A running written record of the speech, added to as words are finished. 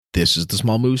This is the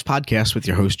Small Moves Podcast with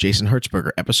your host, Jason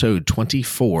Hertzberger, episode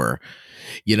 24.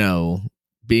 You know,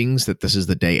 being that this is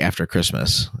the day after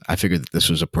Christmas, I figured that this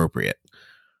was appropriate.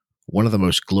 One of the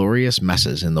most glorious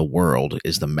messes in the world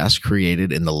is the mess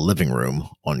created in the living room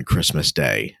on Christmas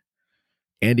Day.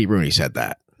 Andy Rooney said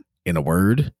that. In a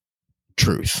word,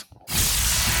 truth.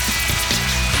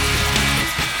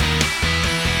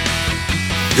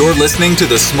 You're listening to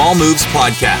the Small Moves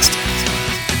Podcast.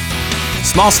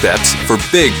 Small steps for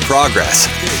big progress.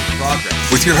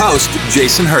 With your host,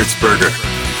 Jason Hertzberger.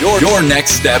 Your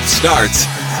next step starts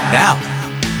now.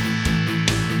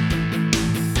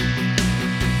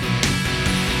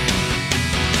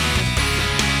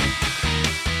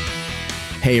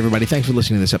 Hey, everybody. Thanks for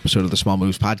listening to this episode of the Small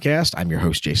Moves Podcast. I'm your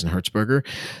host, Jason Hertzberger.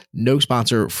 No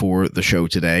sponsor for the show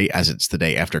today, as it's the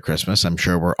day after Christmas. I'm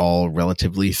sure we're all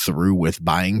relatively through with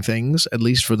buying things, at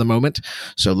least for the moment.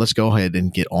 So let's go ahead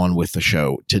and get on with the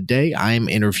show. Today, I'm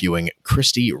interviewing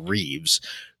Kristie Reeves.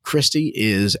 Kristie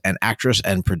is an actress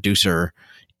and producer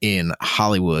in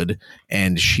Hollywood,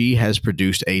 and she has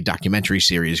produced a documentary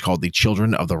series called The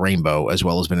Children of the Rainbow, as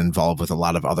well as been involved with a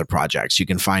lot of other projects. You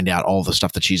can find out all the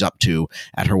stuff that she's up to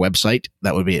at her website.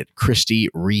 That would be at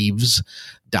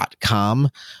KristieReeves.com.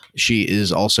 She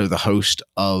is also the host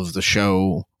of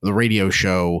the radio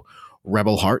show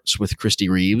Rebel Hearts with Kristie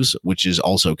Reeves, which is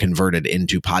also converted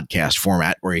into podcast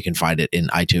format where you can find it in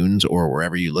iTunes or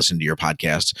wherever you listen to your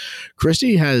podcasts.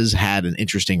 Kristie has had an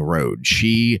interesting road.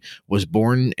 She was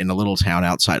born in a little town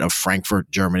outside of Frankfurt,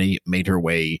 Germany, made her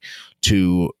way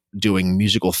to doing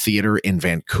musical theater in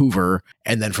Vancouver,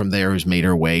 and then from there has made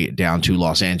her way down to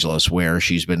Los Angeles, where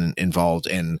she's been involved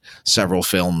in several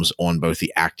films on both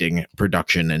the acting,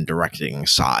 production, and directing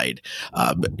side.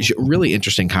 Really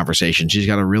interesting conversation. She's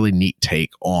got a really neat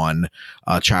take on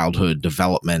childhood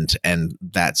development, and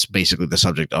that's basically the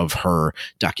subject of her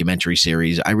documentary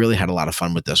series. I really had a lot of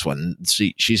fun with this one.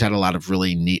 She's had a lot of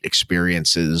really neat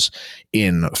experiences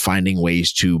in finding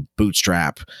ways to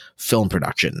bootstrap film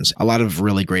productions. A lot of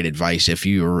really great advice if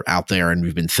you're out there and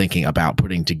you've been thinking about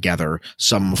putting together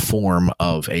some form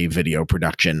of a video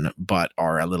production, but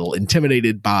are a little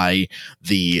intimidated by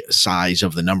the size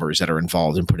of the numbers that are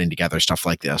involved in putting together stuff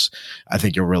like this. I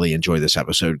think you'll really enjoy this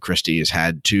episode. Kristie has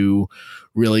had to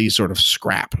really sort of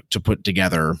scrap to put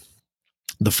together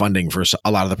the funding for a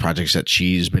lot of the projects that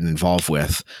she's been involved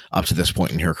with up to this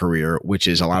point in her career, which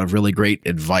is a lot of really great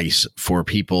advice for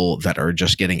people that are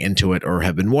just getting into it or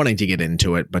have been wanting to get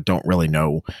into it, but don't really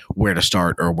know where to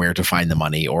start or where to find the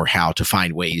money or how to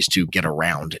find ways to get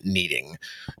around needing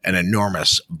an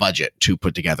enormous budget to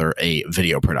put together a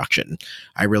video production.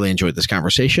 I really enjoyed this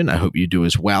conversation. I hope you do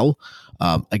as well.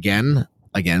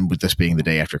 Again, with this being the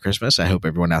day after Christmas, I hope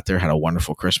everyone out there had a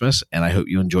wonderful Christmas, and I hope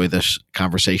you enjoy this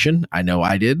conversation. I know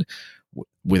I did.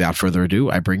 Without further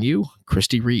ado, I bring you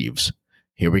Kristie Reeves.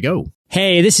 Here we go.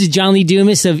 Hey, this is John Lee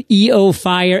Dumas of EO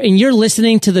Fire, and you're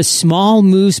listening to the Small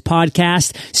Moves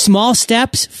Podcast, Small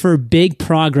Steps for Big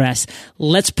Progress.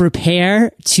 Let's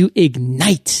prepare to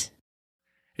ignite.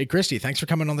 Hey, Kristie, thanks for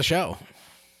coming on the show.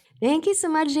 Thank you so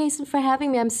much, Jason, for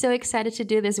having me. I'm so excited to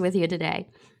do this with you today.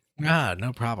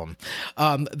 No problem.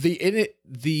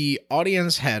 The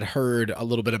audience had heard a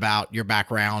little bit about your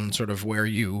background, sort of where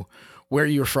you're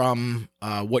from,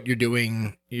 what you're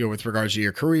doing, with regards to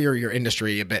your career, your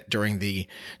industry a bit during the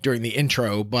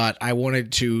intro, but I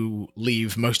wanted to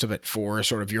leave most of it for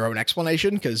sort of your own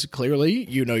explanation, because clearly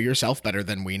you know yourself better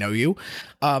than we know you.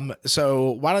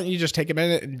 So why don't you just take a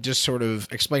minute and just sort of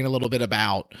explain a little bit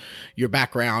about your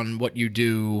background, what you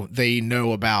do. They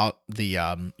know about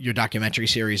your documentary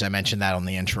series. I mentioned that on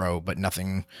the intro, but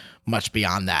nothing much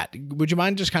beyond that. Would you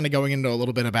mind just kind of going into a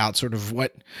little bit about sort of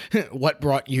what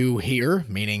brought you here,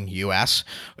 meaning US,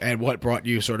 and what brought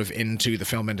you sort of into the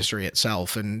film industry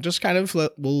itself, and just kind of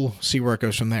we'll see where it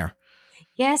goes from there.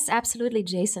 Yes, absolutely,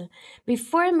 Jason.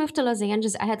 Before I moved to Los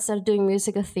Angeles, I had started doing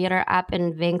musical theater up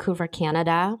in Vancouver,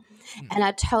 Canada, and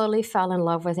I totally fell in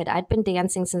love with it. I'd been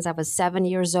dancing since I was 7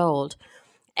 years old.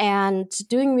 And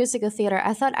doing musical theater,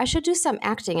 I thought I should do some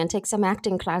acting and take some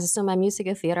acting classes so my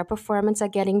musical theater performance are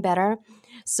getting better.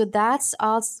 So that's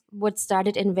all what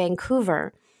started in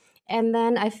Vancouver. And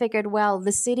then I figured, well,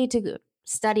 the city to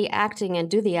study acting and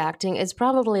do the acting is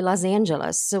probably Los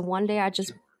Angeles. So one day I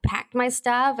just packed my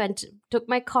stuff and took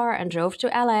my car and drove to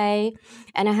LA.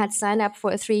 And I had signed up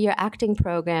for a 3-year acting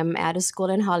program at a school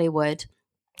in Hollywood.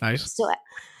 Nice.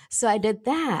 So I did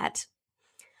that.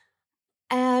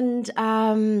 And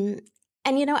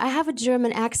I have a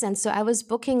German accent, so I was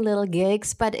booking little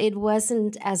gigs, but it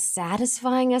wasn't as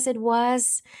satisfying as it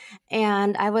was.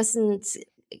 And I wasn't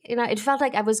it felt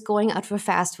like I was going out for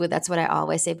fast food. That's what I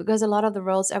always say, because a lot of the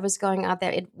roles I was going out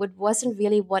there, it wasn't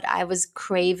really what I was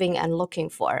craving and looking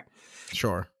for.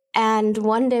 Sure. And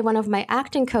one day, one of my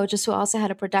acting coaches, who also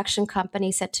had a production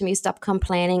company, said to me, "Stop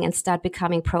complaining and start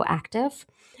becoming proactive.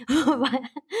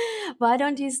 Why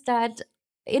don't you start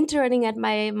interning at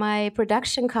my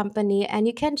production company, and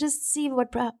you can just see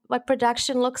what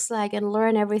production looks like and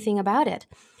learn everything about it."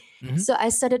 Mhm. So I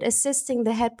started assisting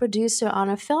the head producer on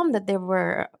a film that they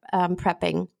were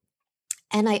prepping.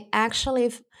 And I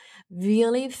actually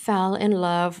really fell in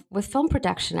love with film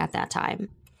production at that time.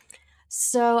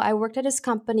 So I worked at his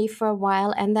company for a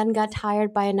while and then got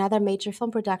hired by another major film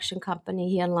production company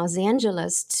here in Los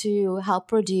Angeles to help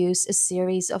produce a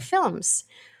series of films.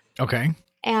 Okay.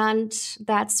 And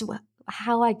that's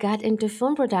how I got into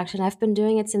film production. I've been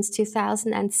doing it since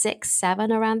 2006, 7,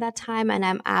 around that time, and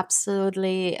I'm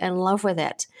absolutely in love with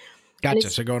it. Gotcha.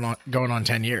 So going on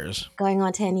 10 years. Going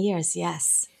on 10 years,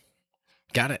 yes.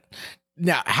 Got it.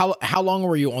 Now, how long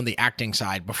were you on the acting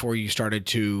side before you decided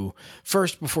to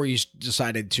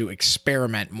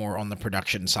experiment more on the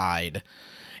production side?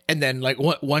 And then, like,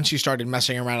 once you started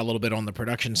messing around a little bit on the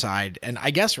production side, and I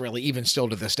guess really even still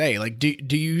to this day, like,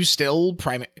 do you still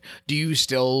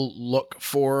look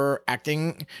for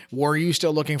acting? Were you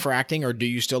still looking for acting, or do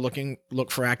you still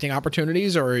look for acting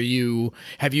opportunities, or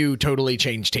have you totally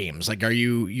changed teams? Like,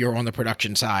 you're on the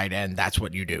production side and that's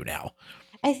what you do now?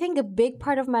 I think a big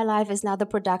part of my life is now the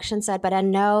production side, but I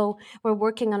know we're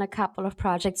working on a couple of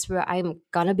projects where I'm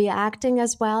gonna be acting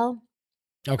as well.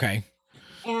 Okay.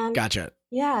 And gotcha.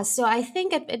 Yeah, so I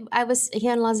think I was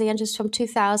here in Los Angeles from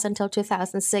 2000 till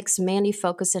 2006, mainly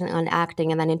focusing on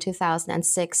acting, and then in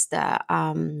 2006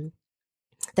 the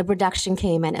production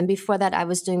came in, and before that I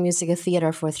was doing musical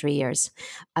theater for 3 years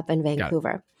up in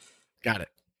Vancouver. Got it.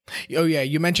 Oh yeah,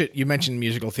 you mentioned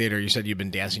musical theater. You said you've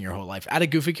been dancing your whole life. Out of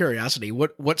goofy curiosity,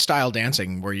 what style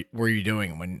dancing were you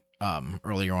doing when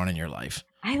earlier on in your life?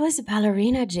 I was a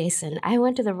ballerina, Jason. I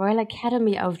went to the Royal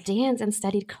Academy of Dance and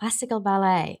studied classical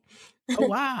ballet. Oh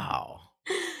wow.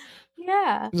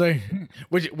 Yeah. Like,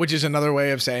 which is another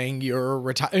way of saying you're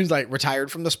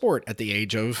retired from the sport at the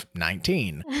age of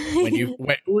 19.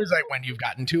 It was like when you've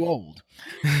gotten too old.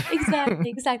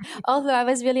 Exactly. Although I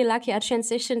was really lucky, I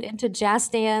transitioned into jazz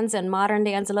dance and modern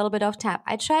dance, a little bit of tap.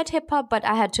 I tried hip hop, but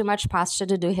I had too much posture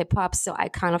to do hip hop, so I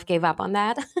kind of gave up on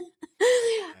that.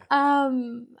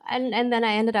 And then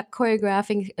I ended up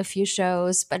choreographing a few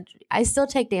shows, but I still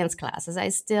take dance classes. I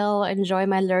still enjoy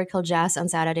my lyrical jazz on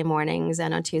Saturday mornings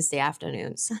and on Tuesday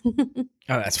afternoons. Oh,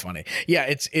 that's funny. Yeah,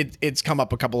 it's come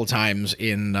up a couple of times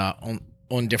in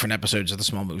on different episodes of the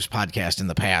Small Moves podcast in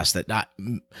the past that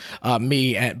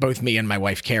both me and my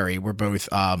wife Carrie were both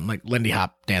like Lindy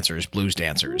Hop dancers, blues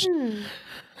dancers.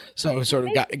 So sort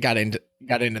of got into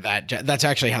that. That's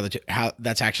actually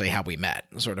how we met.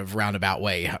 Sort of roundabout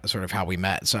way, sort of how we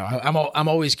met. So I'm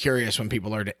always curious when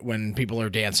people are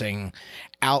dancing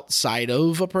outside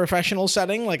of a professional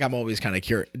setting. Like I'm always kind of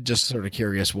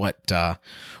curious what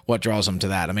draws them to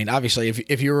that. I mean, obviously,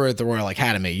 if you were at the Royal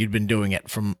Academy, you'd been doing it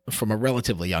from a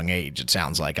relatively young age. It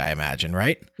sounds like, I imagine,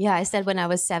 right? Yeah, I said when I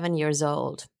was 7 years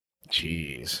old.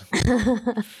 Jeez.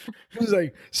 It was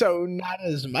like, so not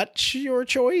as much your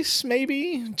choice,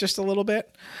 maybe just a little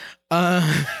bit.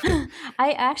 I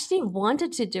actually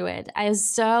wanted to do it. I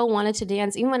so wanted to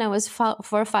dance. Even when I was 4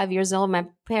 or 5 years old, my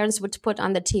parents would put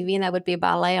on the TV and there would be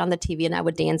ballet on the TV and I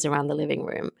would dance around the living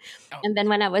room. Oh. And then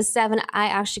when I was 7, I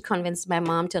actually convinced my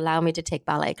mom to allow me to take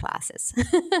ballet classes.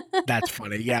 That's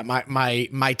funny. Yeah.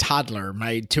 My toddler,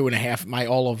 my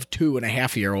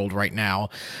 2.5-year-old right now,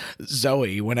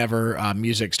 Zoe, whenever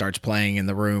music starts playing in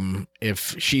the room,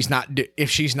 if she's not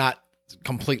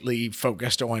completely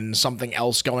focused on something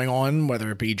else going on,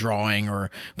 whether it be drawing or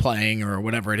playing or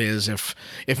whatever it is, if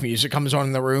music comes on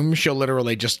in the room, she'll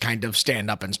literally just kind of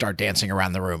stand up and start dancing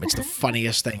around the room. It's the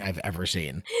funniest thing I've ever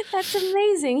seen. That's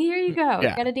amazing. Here you go.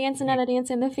 Yeah. Got to dance another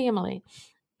dance in the family.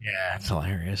 Yeah, it's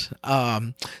hilarious.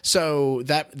 So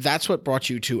that's what brought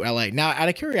you to LA. Now, out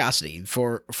of curiosity,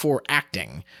 for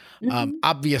acting,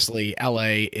 obviously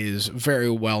LA is very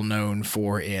well known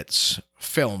for its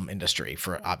film industry,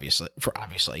 for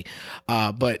obviously.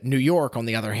 But New York, on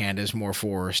the other hand, is more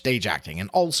for stage acting and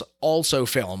also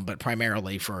film, but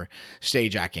primarily for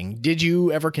stage acting. Did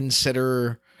you ever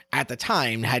consider, at the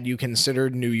time, had you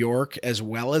considered New York as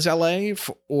well as LA,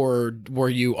 or were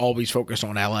you always focused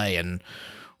on LA, and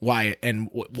why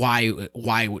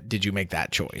did you make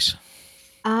that choice?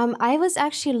 I was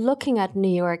actually looking at New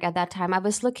York at that time. I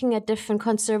was looking at different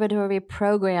conservatory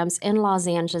programs in Los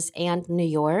Angeles and New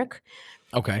York.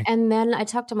 Okay. And then I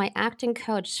talked to my acting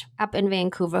coach up in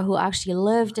Vancouver, who actually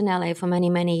lived in LA for many,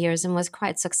 many years and was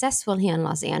quite successful here in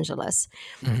Los Angeles.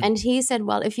 Mhm. And he said,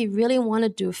 well, if you really want to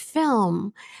do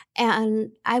film,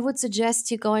 and I would suggest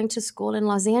you going to school in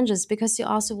Los Angeles, because you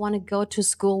also want to go to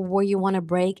school where you want to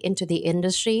break into the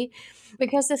industry.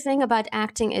 Because the thing about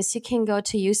acting is you can go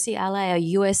to UCLA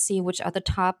or USC, which are the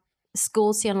top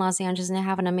schools here in Los Angeles, and they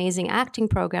have an amazing acting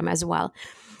program as well.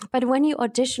 But when you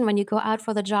audition, when you go out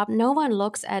for the job, no one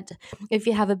looks at if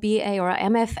you have a BA or a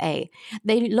MFA.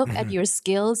 They look at your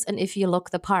skills and if you look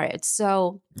the part.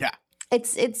 So Yeah.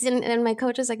 And my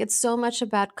coach is like, it's so much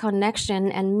about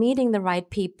connection and meeting the right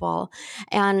people.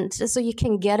 And so you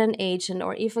can get an agent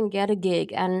or even get a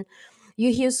gig. And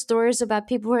you hear stories about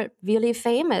people who are really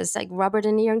famous, like Robert De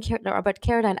Niro and Robert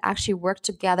Carradine actually worked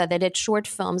together. They did short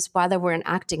films while they were in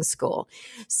acting school.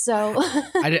 So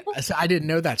I didn't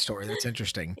know that story. That's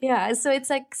interesting. yeah, so it's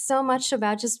like so much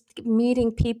about just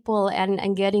meeting people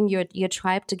and getting your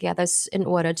tribe together in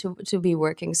order to be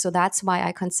working. So that's why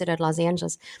I considered Los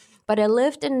Angeles. But I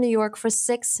lived in New York for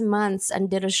 6 months and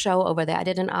did a show over there. I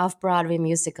did an off-Broadway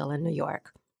musical in New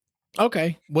York.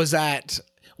 Okay. Was that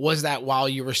while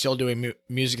you were still doing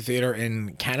music theater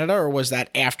in Canada, or was that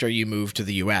after you moved to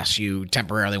the US? You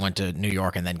temporarily went to New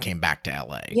York and then came back to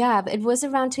LA. Yeah, it was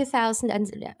around 2000,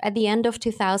 and at the end of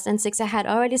 2006, I had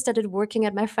already started working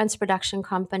at my friend's production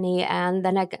company, and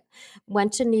then I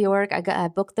went to New York. I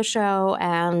booked the show,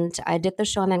 and I did the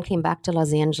show, and then came back to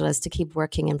Los Angeles to keep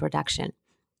working in production.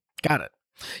 Got it.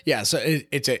 Yeah, so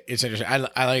it's interesting.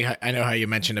 I know how you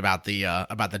mentioned about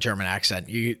the German accent.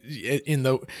 You in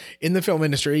the film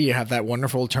industry, you have that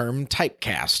wonderful term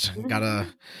typecast.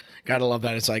 Gotta love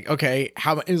that. It's like, okay,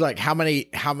 how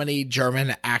many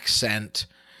German accent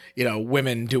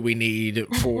women do we need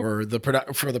for the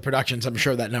productions? I'm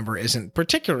sure that number isn't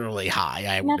particularly high.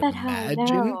 I would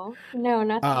imagine. No,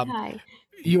 not that high.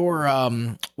 Your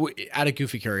out of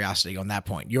goofy curiosity on that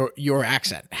point, your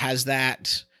accent, has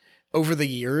that over the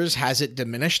years, has it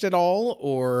diminished at all,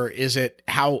 or is it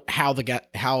how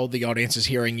the audience is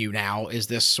hearing you now? Is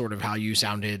this sort of how you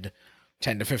sounded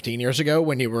 10 to 15 years ago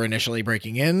when you were initially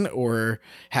breaking in, or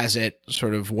has it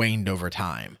sort of waned over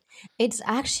time? It's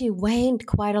actually waned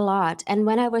quite a lot. And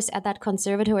when I was at that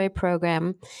conservatory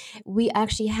program, we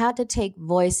actually had to take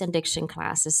voice and diction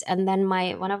classes. And then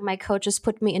one of my coaches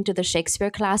put me into the Shakespeare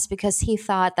class because he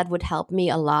thought that would help me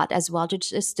a lot as well, to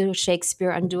just do Shakespeare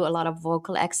and do a lot of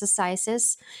vocal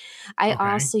exercises. I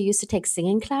also used to take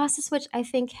singing classes, which I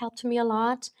think helped me a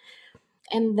lot.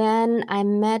 And then I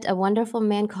met a wonderful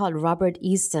man called Robert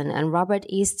Easton. And Robert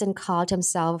Easton called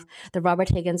himself the Robert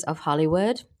Higgins of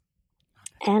Hollywood.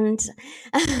 And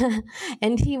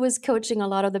and he was coaching a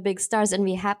lot of the big stars, and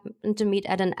we happened to meet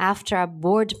at an AFTRA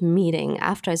board meeting.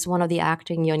 AFTRA is one of the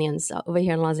acting unions over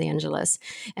here in Los Angeles.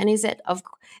 And he said,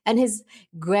 and his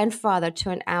grandfather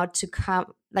turned out to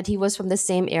come, that he was from the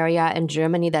same area in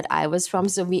Germany that I was from.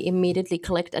 So we immediately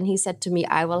clicked, and he said to me,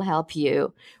 I will help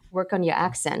you work on your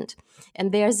accent.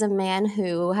 And there's a man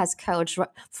who has coached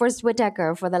Forrest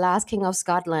Whitaker for The Last King of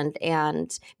Scotland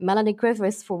and Melanie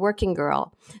Griffith for Working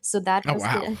Girl. So that was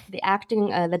the acting,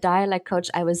 the dialect coach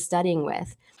I was studying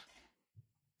with.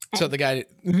 So the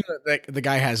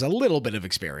guy has a little bit of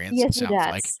experience. Yes, he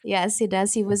does. Yes, he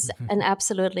does. He was an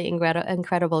absolutely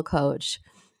incredible coach.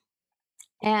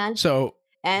 And so,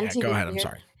 go ahead. I'm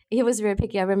sorry. He was very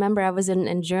picky. I remember I was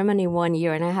in Germany one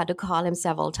year, and I had to call him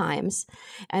several times,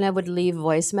 and I would leave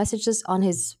voice messages on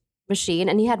his machine.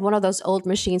 And he had one of those old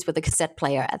machines with a cassette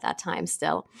player at that time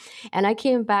still. And I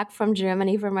came back from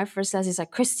Germany for my first lesson. He's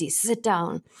like, Kristie, sit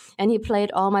down. And he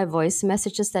played all my voice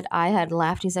messages that I had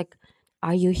left. He's like,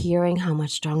 are you hearing how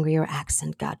much stronger your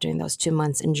accent got during those 2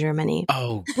 months in Germany?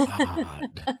 Oh,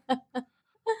 God.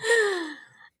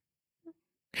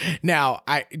 Now,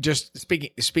 I just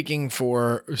speaking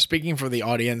for the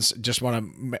audience, just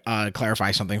want to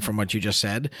clarify something from what you just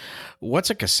said. What's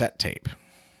a cassette tape?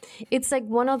 It's like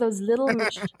one of those little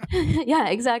yeah,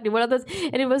 exactly. One of those,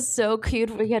 and it was so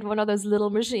cute. We had one of those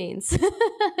little machines.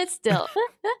 Still.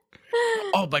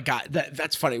 Oh my God,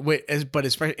 that's funny. But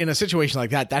especially in a situation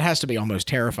like that has to be almost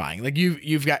terrifying. Like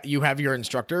you have your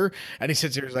instructor, and he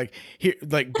sits there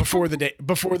like before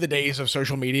the days of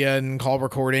social media and call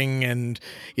recording and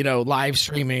live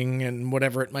streaming and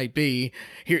whatever it might be.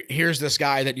 Here's this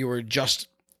guy that you were just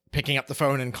picking up the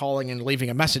phone and calling and leaving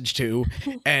a message to,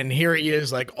 and here he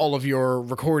is, like all of your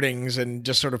recordings and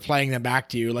just sort of playing them back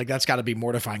to you. Like that's got to be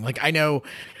mortifying. Like I know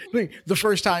the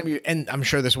first time and I'm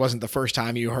sure this wasn't the first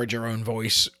time you heard your own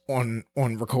voice on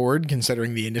record,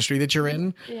 considering the industry that you're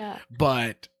in. Yeah.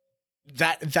 But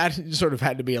that sort of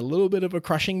had to be a little bit of a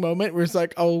crushing moment where it's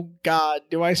like, oh God,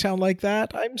 do I sound like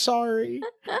that? I'm sorry.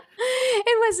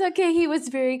 It was okay. He was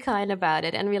very kind about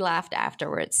it, and we laughed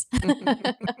afterwards.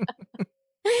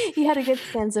 He had a good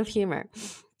sense of humor.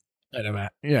 I know,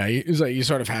 Matt. Yeah, it's like you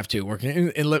sort of have to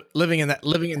living in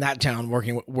that town,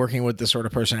 working with the sort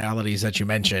of personalities that you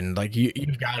mentioned. Like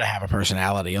you've got to have a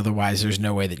personality, otherwise, there's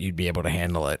no way that you'd be able to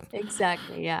handle it.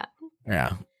 Exactly. Yeah.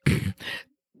 Yeah.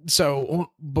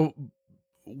 So, but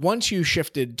once you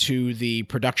shifted to the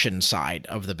production side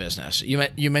of the business,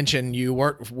 you mentioned you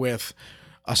worked with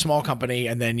a small company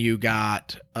and then you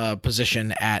got a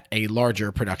position at a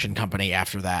larger production company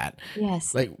after that.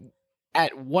 Yes. Like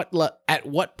at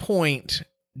what point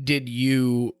did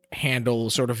you handle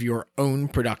sort of your own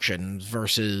productions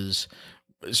versus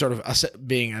sort of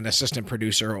being an assistant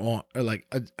producer on, or like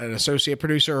an associate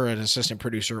producer or an assistant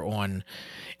producer on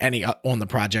on the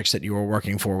projects that you were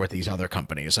working for with these other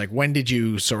companies? Like when did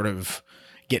you sort of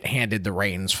get handed the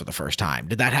reins for the first time?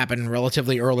 Did that happen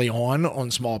relatively early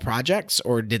on small projects,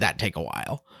 or did that take a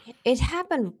while? It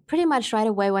happened pretty much right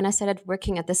away when I started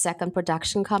working at the second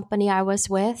production company I was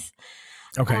with.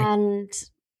 Okay.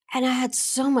 And I had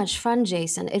so much fun,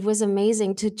 Jason. It was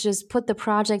amazing to just put the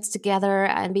projects together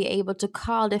and be able to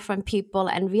call different people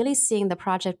and really seeing the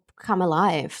project come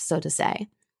alive, so to say.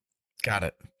 Got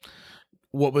it.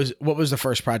 What was the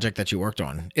first project that you worked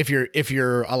on, if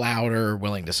you're allowed or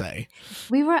willing to say?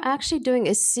 We were actually doing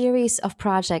a series of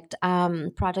projects.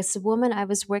 The woman I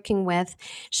was working with,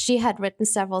 she had written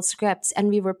several scripts, and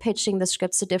we were pitching the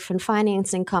scripts to different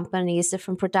financing companies,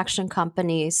 different production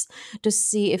companies, to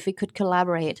see if we could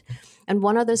collaborate. And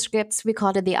one of the scripts, we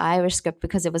called it the Irish script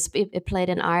because it played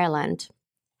in Ireland.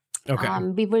 Okay.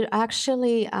 We were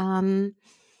actually, and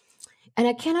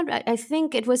I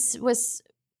think it was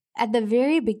at the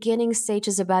very beginning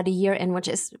stages, about a year in, which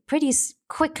is pretty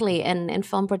quickly in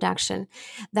film production,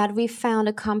 that we found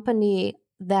a company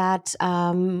that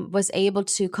was able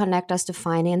to connect us to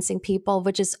financing people,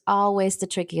 which is always the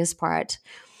trickiest part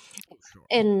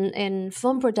in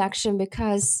film production,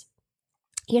 because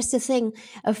here's the thing.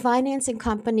 A financing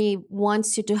company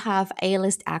wants you to have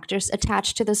A-list actors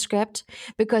attached to the script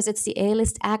because it's the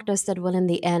A-list actors that will in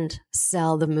the end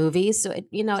sell the movie. So, if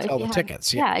you have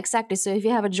tickets. Yeah, exactly. So if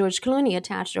you have a George Clooney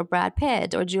attached, or Brad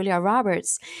Pitt or Julia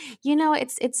Roberts,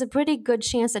 it's a pretty good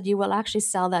chance that you will actually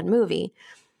sell that movie.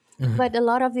 Mm-hmm. But a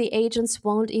lot of the agents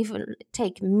won't even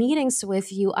take meetings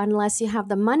with you unless you have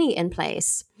the money in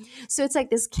place. So it's like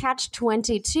this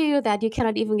catch-22 that you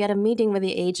cannot even get a meeting with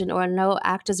the agent, or no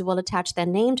actors will attach their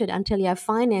name to it until you have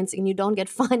financing, and you don't get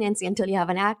financing until you have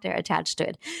an actor attached to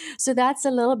it. So that's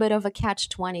a little bit of a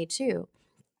catch-22.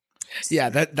 Yeah,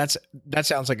 that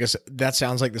sounds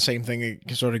like the same thing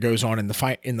that sort of goes on in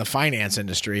the finance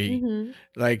industry, mm-hmm.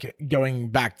 like going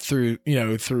back through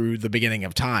the beginning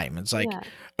of time. It's like,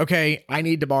 okay, I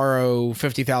need to borrow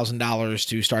 $50,000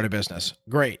 to start a business.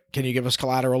 Great, can you give us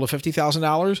collateral of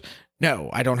 $50,000? No,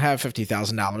 I don't have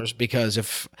 $50,000 because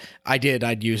if I did,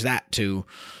 I'd use that to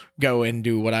go and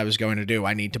do what I was going to do.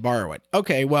 I need to borrow it.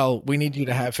 Okay, well, we need you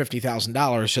to have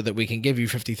 $50,000 so that we can give you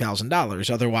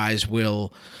 $50,000. Otherwise,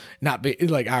 we'll not be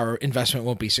like, our investment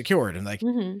won't be secured. And like,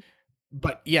 mm-hmm.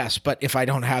 but if I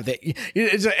don't have that,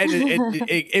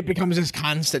 it becomes this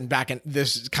constant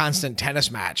constant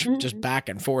tennis match, mm-hmm. just back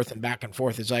and forth and back and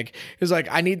forth. It's like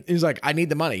I need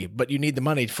the money, but you need the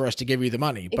money for us to give you the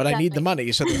money. Exactly. But I need the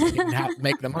money so that we can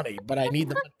make the money. But I need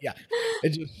the money. Yeah,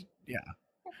 it's just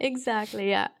Exactly.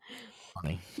 Yeah.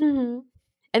 Funny. Mm-hmm.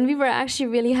 And we were actually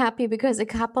really happy because a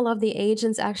couple of the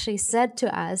agents actually said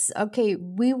to us, okay,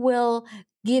 we will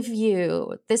give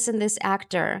you this and this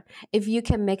actor if you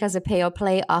can make us a pay or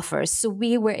play offer. So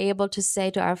we were able to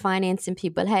say to our financing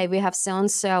people, hey, we have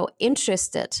so-and-so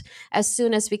interested as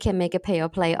soon as we can make a pay or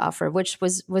play offer, which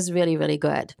was really, really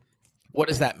good. What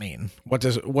does that mean? What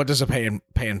does a pay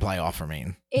and play offer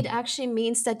mean? It actually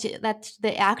means that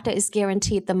the actor is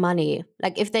guaranteed the money.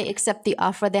 Like if they accept the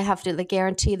offer, they have to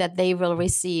guarantee that they will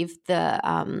receive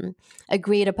the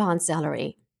agreed upon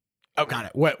salary. Oh, got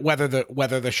it. Whether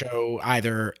the show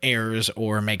either airs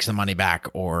or makes the money back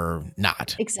or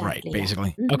not. Exactly. Right.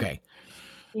 Basically. Mm-hmm. Okay.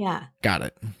 Yeah. Got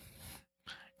it.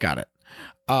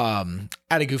 Out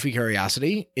of goofy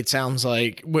curiosity, it sounds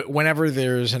like whenever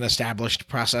there's an established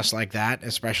process like that,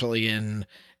 especially in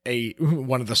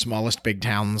one of the smallest big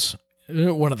towns,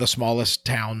 one of the smallest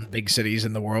big cities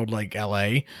in the world, like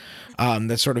LA,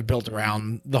 that's sort of built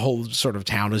around, the whole sort of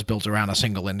town is built around a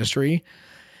single industry.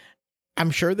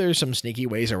 I'm sure there's some sneaky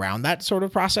ways around that sort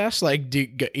of process, like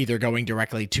either going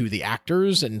directly to the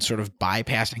actors and sort of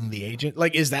bypassing the agent.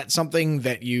 Like, is that something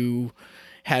that you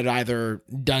had either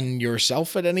done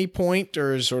yourself at any point,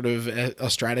 or sort of a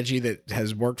strategy that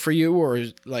has worked for you, or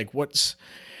like what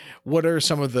are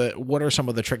some of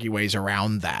the tricky ways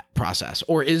around that process,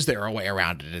 or is there a way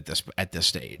around it at this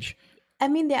stage? I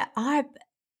mean, there are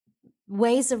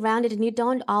ways around it, and you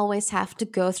don't always have to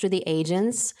go through the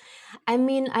agents. I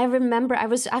mean, I remember I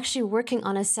was actually working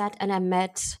on a set and I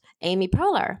met Amy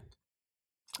Poehler.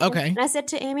 Okay. And I said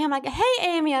to Amy, I'm like, hey,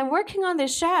 Amy, I'm working on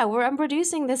this show where I'm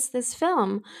producing this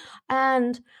film.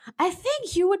 And I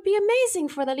think you would be amazing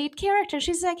for the lead character.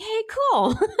 She's like, hey,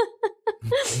 cool.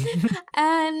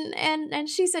 and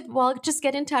she said, well, just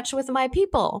get in touch with my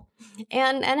people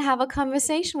and have a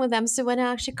conversation with them. So when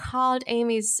I actually called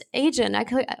Amy's agent,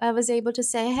 I was able to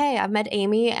say, hey, I met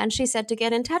Amy and she said to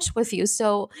get in touch with you.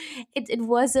 So it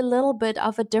was a little bit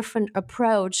of a different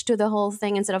approach to the whole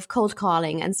thing, instead of cold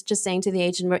calling and just saying to the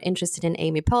agent, we're interested in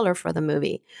Amy Poehler for the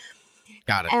movie.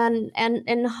 Got it. And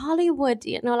in Hollywood,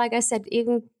 like I said,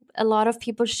 even a lot of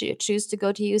people choose to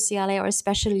go to UCLA or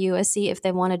especially USC if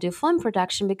they want to do film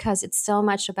production, because it's so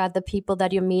much about the people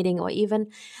that you're meeting, or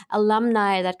even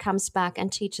alumni that comes back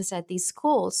and teaches at these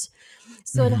schools.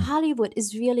 So in Hollywood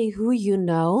is really who you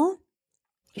know.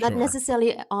 Not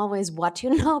necessarily always what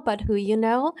you know, but who you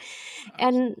know.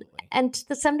 And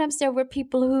sometimes there were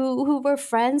people who were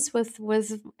friends with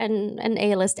an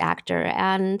A-list actor,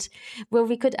 and where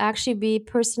we could actually be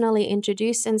personally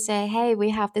introduced and say, hey,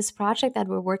 we have this project that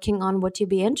we're working on. Would you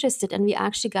be interested? And we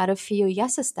actually got a few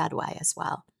yeses that way as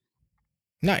well.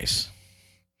 Nice.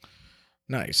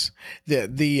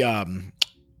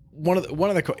 One of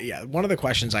the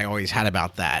questions I always had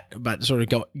about that, but sort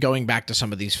of going back to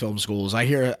some of these film schools, I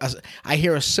hear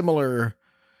a similar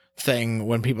thing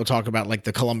when people talk about like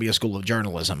the Columbia School of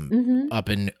Journalism up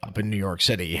in New York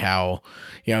City, how,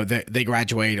 they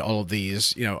graduate all of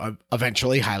these,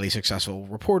 eventually highly successful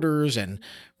reporters and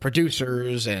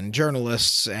producers and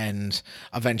journalists, and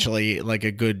eventually like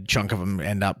a good chunk of them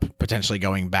end up potentially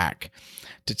going back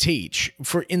to teach.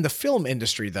 For in the film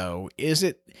industry though, is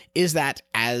that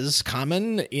as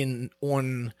common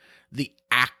on the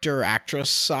actress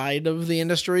side of the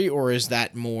industry, or is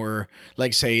that more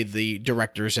like, say, the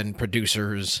directors and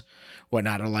producers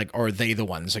whatnot are they the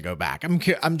ones that go back?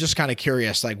 I'm just kind of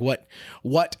curious, like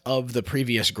what of the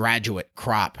previous graduate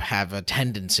crop have a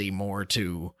tendency more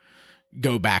to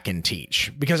go back and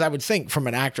teach? Because I would think from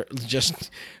an actor, just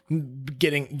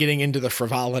getting into the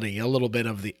frivolity a little bit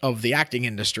of the acting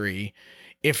industry,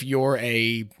 if you're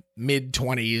a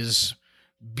mid-20s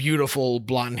beautiful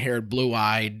blonde-haired,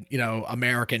 blue-eyed,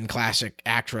 American classic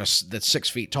actress that's 6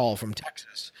 feet tall from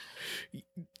Texas,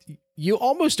 you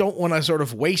almost don't want to sort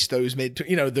of waste those those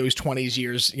 20s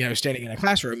years, standing in a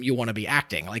classroom. You want to be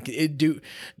acting. Like, do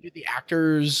the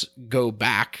actors go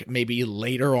back maybe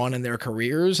later on in their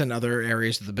careers and other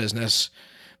areas of the business,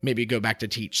 maybe go back to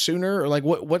teach sooner? Or like,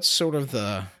 what's sort of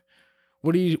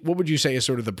what would you say is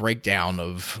sort of the breakdown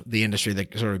of the industry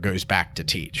that sort of goes back to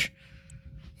teach?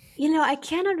 I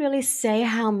cannot really say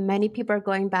how many people are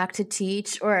going back to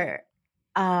teach, or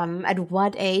at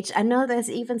what age. I know there's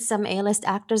even some A-list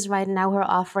actors right now who are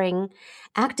offering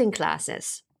acting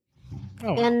classes.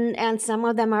 Oh, wow. And some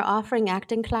of them are offering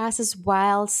acting classes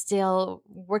while still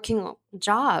working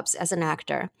jobs as an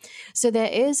actor. So there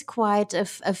is quite a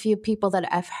few people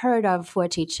that I've heard of who are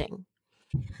teaching.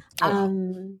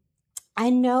 Oh. I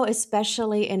know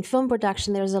especially in film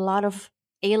production, there's a lot of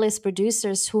A-list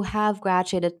producers who have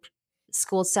graduated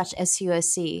schools such as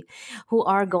USC, who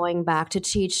are going back to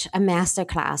teach a master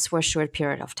class for a short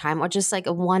period of time, or just like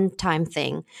a one-time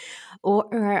thing,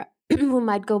 or who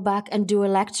might go back and do a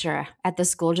lecture at the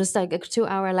school, just like a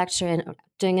 2-hour lecture and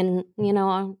doing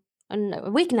a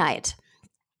weeknight.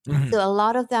 So a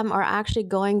lot of them are actually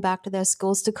going back to their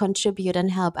schools to contribute and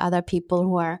help other people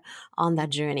who are on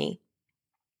that journey.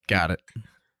 Got it.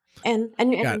 And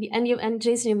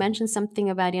Jason, you mentioned something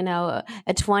about a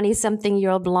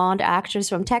 20-something-year-old blonde actress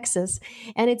from Texas,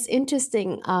 and it's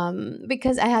interesting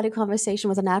because I had a conversation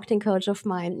with an acting coach of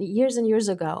mine years and years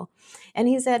ago, and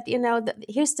he said,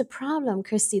 here's the problem,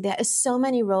 Kristie. There are so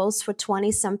many roles for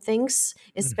 20-somethings,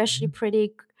 especially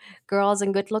pretty girls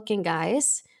and good-looking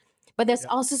guys, but there's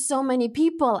also so many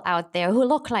people out there who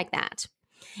look like that.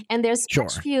 And there's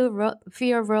much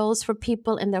fewer roles for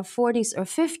people in their 40s or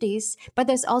 50s, but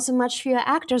there's also much fewer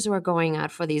actors who are going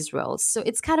out for these roles. So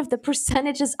it's kind of, the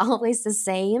percentage is always the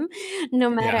same, no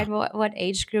matter what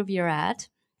age group you're at.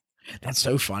 That's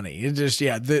so funny. It just,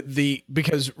 yeah,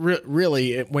 because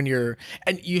really when you're,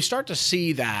 and you start to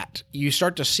see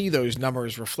those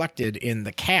numbers reflected in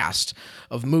the cast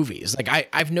of movies. Like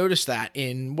I've noticed that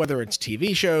in whether it's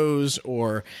TV shows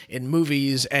or in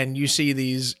movies, and you see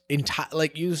these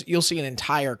you'll see an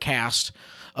entire cast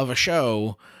of a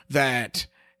show that,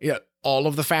 all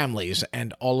of the families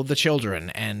and all of the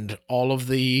children and all of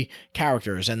the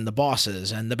characters and the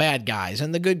bosses and the bad guys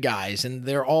and the good guys, and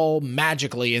they're all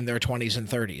magically in their 20s and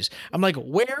 30s. I'm like,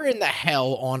 where in the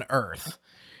hell on earth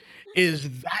is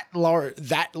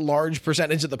that large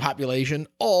percentage of the population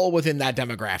all within that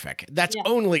demographic? That's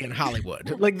only in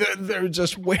Hollywood. Like they're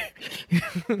just way.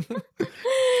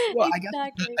 Well,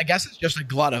 exactly. I guess it's just a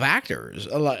glut of actors,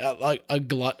 like a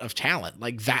glut of talent.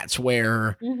 Like that's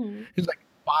where it's like.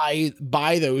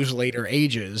 By those later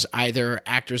ages, either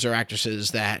actors or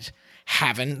actresses that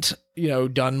haven't,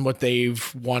 done what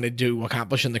they've wanted to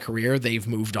accomplish in the career, they've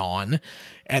moved on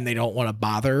and they don't want to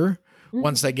bother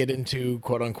once they get into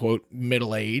quote unquote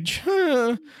middle age.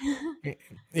 You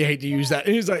hate to use that.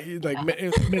 It's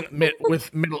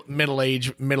with middle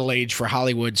age for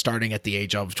Hollywood starting at the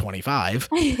age of 25.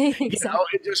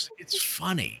 Exactly. It's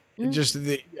funny.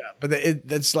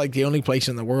 That's like the only place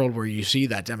in the world where you see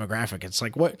that demographic. It's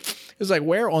like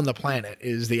where on the planet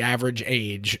is the average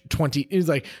age 20? It's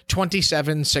like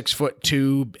 27,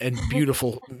 6'2", and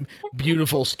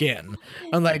beautiful skin.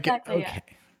 I'm like, exactly,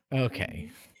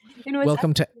 okay.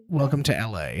 Welcome to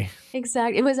LA.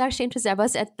 Exactly. It was actually interesting. I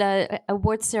was at the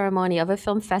award ceremony of a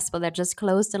film festival that just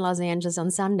closed in Los Angeles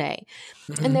on Sunday.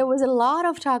 And there was a lot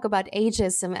of talk about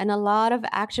ageism and a lot of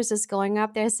actresses going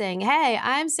up there saying, hey,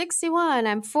 I'm 61,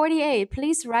 I'm 48,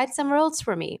 please write some roles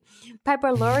for me.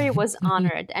 Piper Laurie was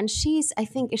honored, and she said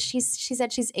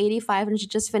she's 85 and she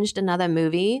just finished another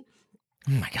movie.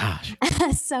 Oh my gosh.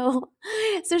 So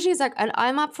she's like,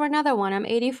 I'm up for another one. I'm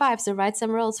 85. So write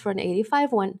some roles for an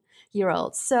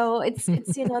 85-year-old. So it's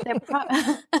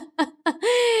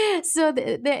so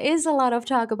there is a lot of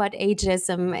talk about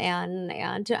ageism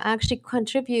and to actually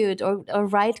contribute or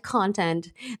write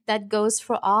content that goes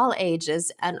for all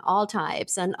ages and all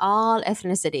types and all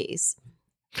ethnicities.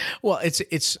 Well,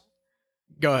 it's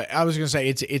go ahead. I was going to say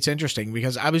it's interesting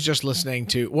because I was just listening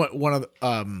to one of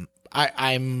the,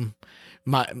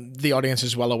 the audience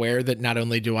is well aware that not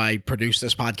only do I produce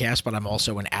this podcast, but I'm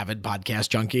also an avid podcast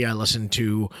junkie. I listen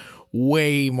to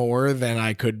way more than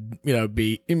I could,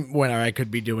 be when I could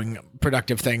be doing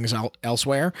productive things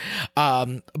elsewhere.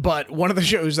 But one of the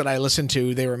shows that I listened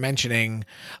to, they were mentioning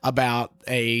about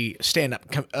a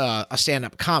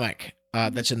stand-up comic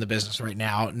that's in the business right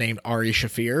now named Ari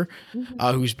Shaffir,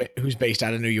 who's based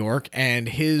out of New York, and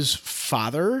his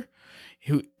father,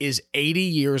 who is 80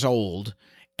 years old,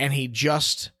 and he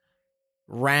just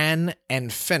ran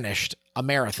and finished a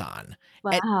marathon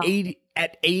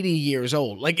at 80 years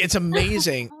old. Like, it's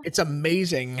amazing. It's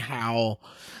amazing how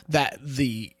that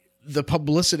the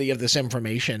publicity of this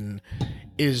information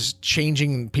is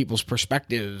changing people's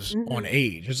perspectives on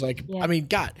age. It's like, I mean,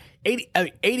 God,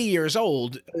 80 years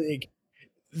old, like,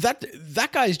 that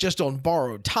guy's just on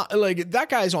borrowed time. Like, that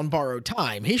guy's on borrowed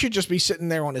time. He should just be sitting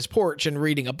there on his porch and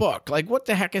reading a book. Like, what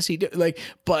the heck is he doing? Like,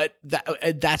 but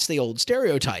that's the old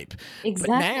stereotype.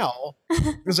 Exactly. But now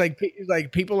it's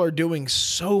like people are doing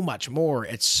so much more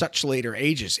at such later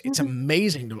ages. It's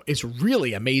amazing. It's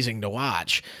really amazing to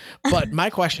watch. But my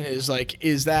question is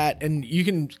that, and you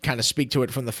can kind of speak to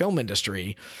it from the film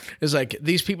industry, is like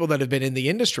these people that have been in the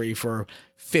industry for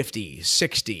 50,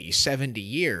 60, 70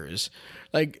 years,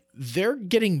 like, they're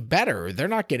getting better. They're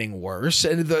not getting worse.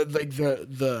 And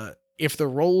if the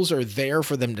roles are there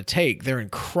for them to take, they're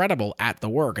incredible at the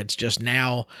work. It's just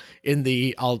now in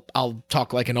the, I'll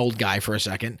talk like an old guy for a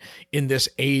second, in this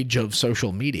age of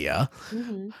social media,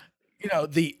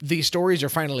 these stories are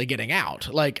finally getting out.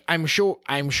 Like, I'm sure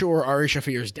Ari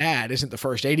Shaffir's dad isn't the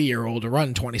first 80-year-old to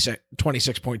run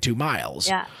 26.2 miles.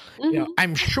 Yeah.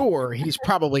 I'm sure he's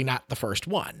probably not the first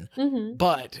one,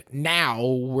 but now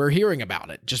we're hearing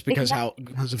about it just because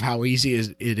of how easy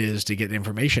it is to get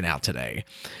information out today.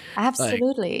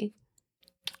 Absolutely.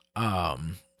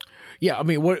 Yeah, I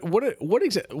mean,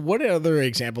 what other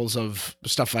examples of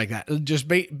stuff like that? Just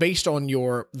based on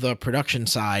the production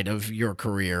side of your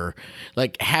career,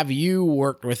 like, have you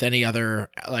worked with any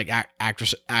other like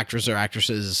actors or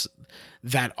actresses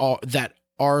that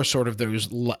are sort of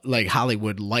those like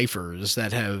Hollywood lifers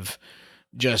that have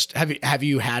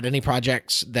you had any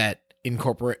projects that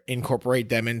incorporate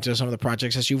them into some of the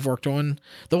projects that you've worked on?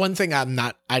 The one thing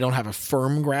I don't have a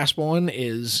firm grasp on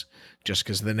is, just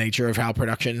because of the nature of how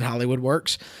production in Hollywood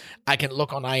works, I can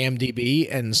look on IMDb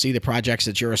and see the projects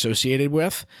that you're associated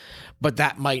with, but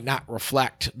that might not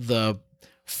reflect the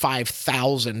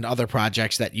 5,000 other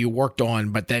projects that you worked on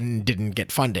but then didn't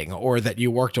get funding, or that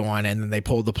you worked on and then they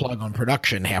pulled the plug on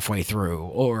production halfway through,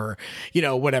 or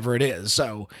whatever it is.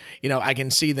 So I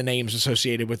can see the names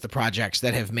associated with the projects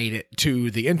that have made it to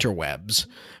the interwebs,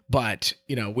 but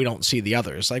we don't see the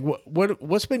others. Like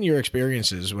what's been your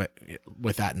experiences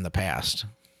with that in the past?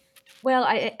 Well,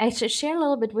 I should share a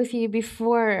little bit with you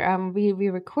before we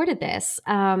recorded this.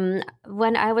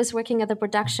 When I was working at the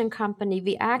production company,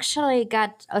 we actually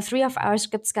got 3 of our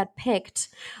scripts got picked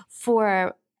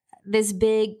for this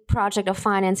big project of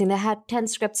financing. They had 10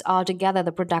 scripts all together,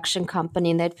 the production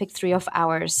company, and they'd picked 3 of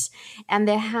ours. And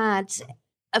they had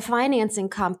a financing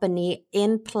company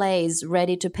in place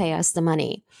ready to pay us the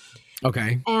money.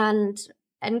 Okay.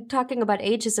 And talking about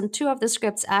ageism, 2 of the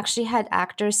scripts actually had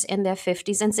actors in their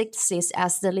 50s and 60s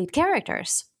as the lead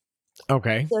characters.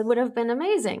 Okay. So it would have been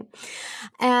amazing.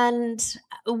 And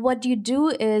what you do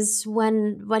is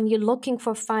when you're looking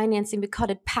for financing, we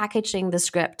call it packaging the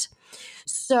script.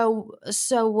 So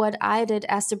what I did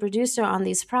as the producer on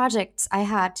these projects, I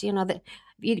had,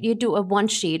 you do a one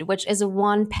sheet, which is a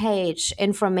 1-page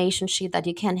information sheet that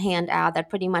you can hand out that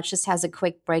pretty much just has a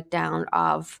quick breakdown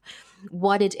of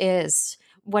what it is,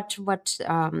 what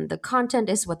the content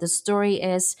is, what the story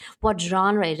is, what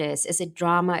genre it is. Is it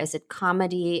drama? Is it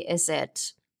comedy? Is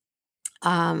it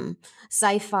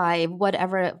sci-fi?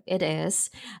 Whatever it is,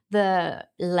 the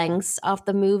lengths of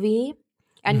the movie.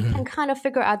 And you can kind of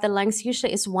figure out the lengths.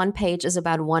 Usually is 1 page is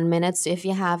about 1 minute. So if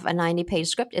you have a 90-page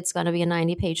script, it's going to be a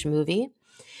 90-page movie.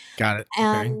 Got it.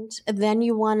 And then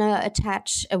you want to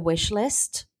attach a wish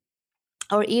list,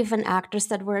 or even actors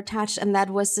that were attached. And that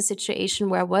was the situation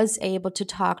where I was able to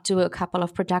talk to a couple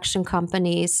of production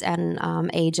companies and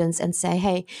agents and say,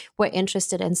 hey, we're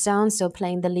interested in so-and-so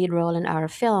playing the lead role in our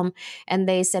film. And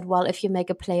they said, well, if you make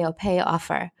a play or pay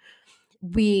offer,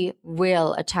 we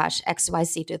will attach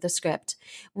XYZ to the script.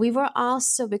 We were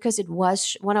also, because it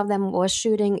was, one of them was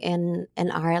shooting in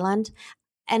Ireland.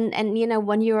 And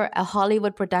when you're a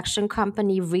Hollywood production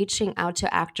company reaching out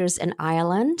to actors in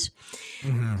Ireland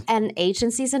and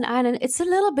agencies in Ireland, it's a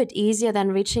little bit easier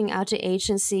than reaching out to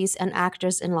agencies and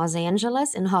actors in Los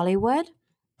Angeles, in Hollywood.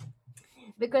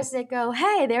 Because they go,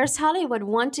 hey, there's Hollywood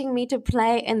wanting me to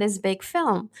play in this big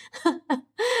film.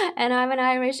 And I'm an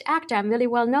Irish actor. I'm really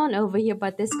well known over here,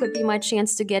 but this could be my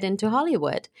chance to get into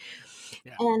Hollywood.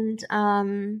 Yeah.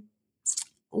 And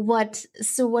what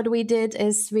we did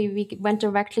is we went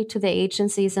directly to the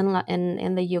agencies in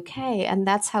the UK, and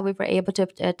that's how we were able to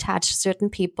attach certain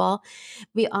people.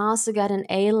 We also got an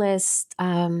A-list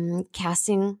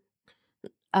casting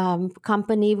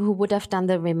company who would have done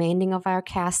the remaining of our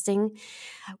casting.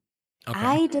 Okay.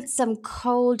 I did some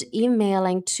cold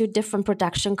emailing to different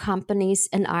production companies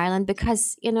in Ireland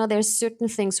because, there's certain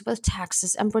things with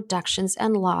taxes and productions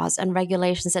and laws and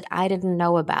regulations that I didn't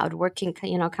know about working,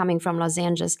 coming from Los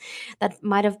Angeles, that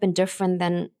might have been different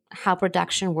than how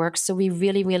production works. So we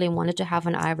really, really wanted to have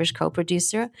an Irish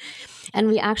co-producer. And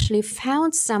we actually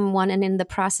found someone, and in the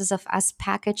process of us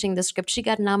packaging the script, she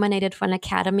got nominated for an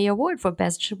Academy Award for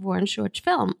Best Foreign Short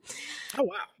Film. Oh,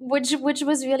 wow. Which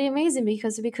was really amazing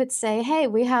because we could say, hey,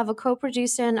 we have a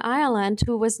co-producer in Ireland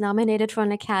who was nominated for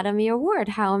an Academy Award.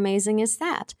 How amazing is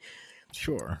that?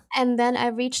 Sure. And then I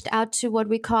reached out to what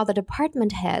we call the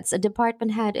department heads. A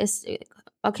department head is...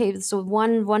 Okay, so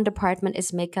one department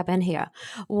is makeup and hair.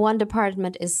 One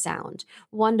department is sound.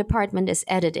 One department is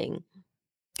editing.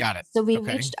 Got it. So we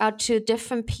reached out to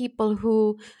different people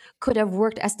who could have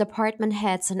worked as department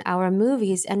heads in our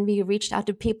movies, and we reached out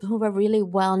to people who were really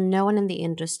well known in the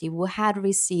industry, who had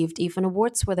received even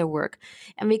awards for their work,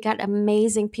 and we got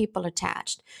amazing people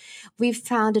attached. We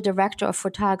found a director of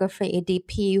photography, a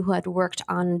DP, who had worked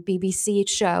on BBC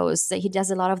shows. He does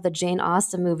a lot of the Jane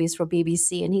Austen movies for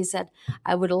BBC, and he said,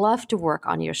 I would love to work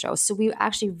on your show. So we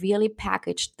actually really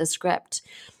packaged the script,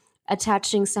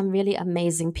 attaching some really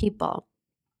amazing people.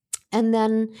 And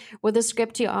then with the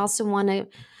script, you also want to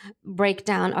break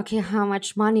down, okay, how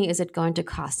much money is it going to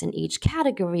cost in each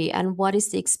category? And what is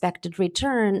the expected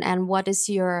return? And what is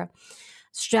your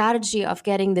strategy of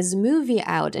getting this movie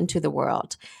out into the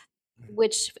world?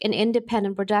 Which in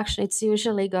independent production, it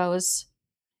usually goes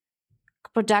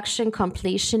production,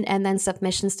 completion, and then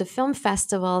submissions to film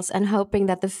festivals, and hoping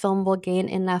that the film will gain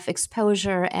enough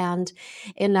exposure and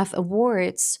enough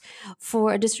awards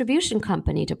for a distribution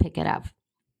company to pick it up.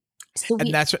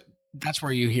 And that's that's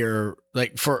where you hear,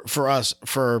 like, for us,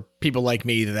 for people like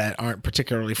me that aren't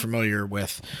particularly familiar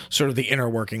with sort of the inner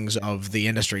workings of the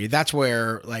industry, that's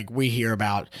where, like, we hear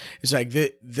about, it's like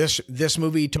this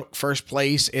movie took first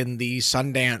place in the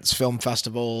Sundance Film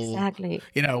Festival, Exactly.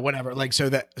 Whatever. Like, so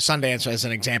that Sundance, as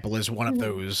an example, is one of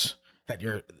those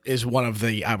is one of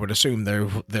the, I would assume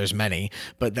there's many,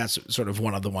 but that's sort of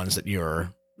one of the ones that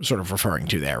you're sort of referring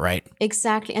to there, right?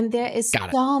 Exactly. And there is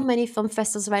so many film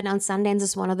festivals right now. And Sundance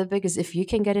is one of the biggest. If you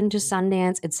can get into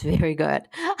Sundance, it's very good.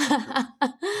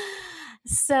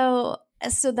 So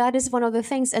that is one of the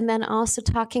things. And then also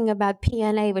talking about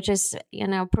P&A, which is,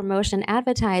 promotion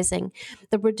advertising.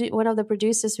 One of the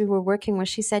producers we were working with,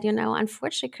 she said,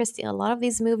 unfortunately, Kristie, a lot of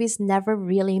these movies never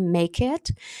really make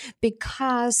it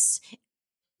because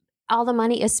all the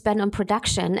money is spent on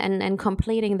production and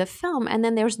completing the film. And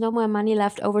then there's no more money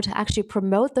left over to actually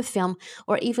promote the film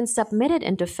or even submit it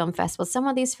into film festivals. Some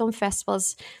of these film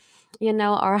festivals,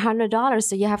 are $100.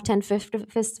 So you have 10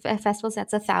 festivals,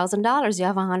 that's $1,000. You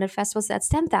have 100 festivals, that's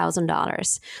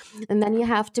 $10,000. And then you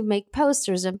have to make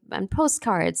posters and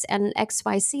postcards and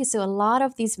XYZ. So a lot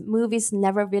of these movies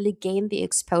never really gain the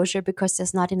exposure because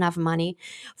there's not enough money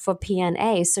for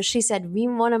P&A. So she said, we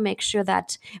want to make sure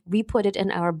that we put it in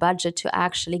our budget to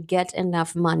actually get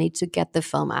enough money to get the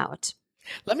film out.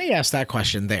 Let me ask that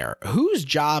question there. Whose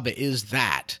job is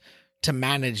that to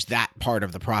manage that part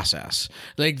of the process?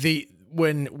 Like,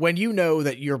 when you know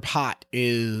that your pot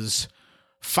is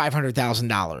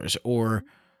 $500,000 or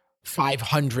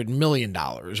 $500 million,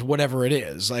 whatever it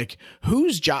is, like,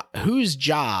 whose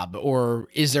job, or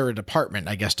is there a department,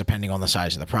 I guess, depending on the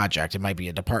size of the project, it might be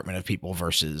a department of people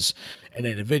versus an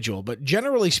individual, but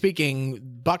generally speaking,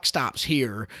 buck stops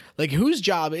here. Like, whose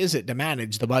job is it to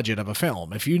manage the budget of a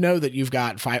film? If you know that you've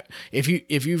got if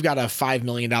you've got a $5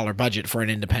 million budget for an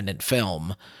independent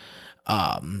film,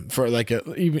 for like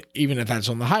even if that's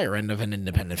on the higher end of an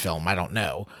independent film, I don't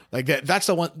know, like that's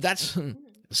the one, that's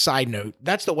side note,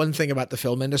 that's the one thing about the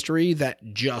film industry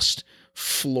that just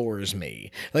floors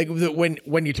me. Like,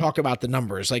 when you talk about the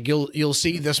numbers, like, you'll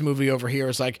see this movie over here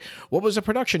is like, what was the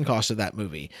production cost of that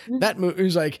movie? That movie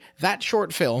is like, that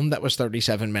short film that was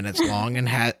 37 minutes long and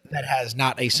that has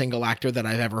not a single actor that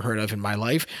I've ever heard of in my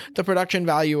life, the production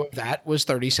value of that was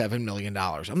 $37 million.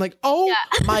 I'm like, oh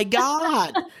my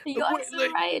God. You're so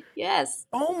right. Yes.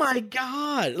 Oh my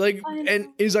God. Like, and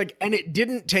is like, and it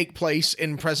didn't take place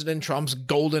in President Trump's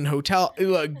golden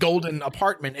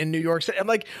apartment in New York City. I'm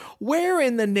like, where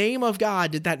in the name of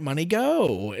God did that money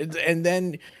go? And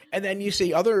then you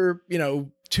see other,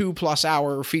 2+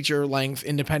 hour feature length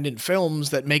independent films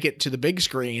that make it to the big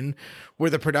screen where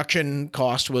the production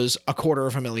cost was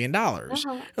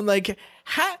 $250,000. I'm like,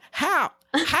 how,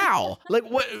 like,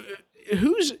 what,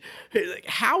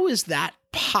 how is that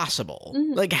possible?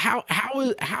 Like, how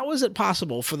is it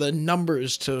possible for the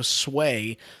numbers to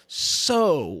sway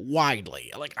so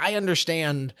widely? Like, I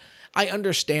understand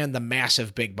the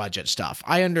massive big budget stuff.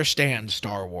 I understand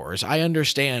Star Wars. I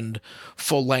understand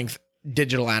full length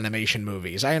digital animation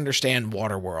movies. I understand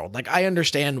Waterworld. Like, I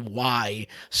understand why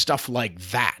stuff like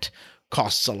that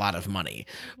costs a lot of money.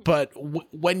 But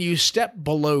when you step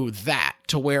below that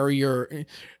to where you're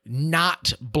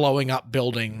not blowing up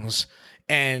buildings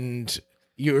and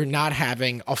you're not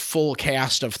having a full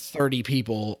cast of 30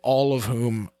 people, all of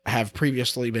whom have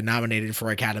previously been nominated for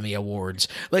Academy Awards.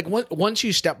 Like, once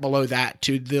you step below that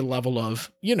to the level of,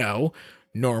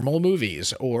 normal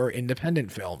movies or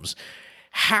independent films,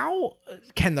 how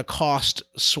can the cost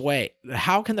sway?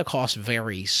 How can the cost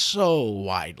vary so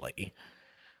widely?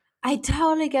 I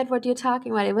totally get what you're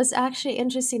talking about. It was actually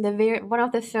interesting. One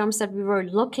of the films that we were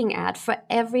looking at, for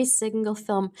every single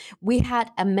film, we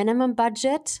had a minimum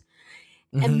budget,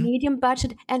 a medium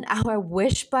budget, and our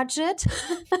wish budget.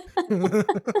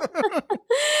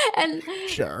 And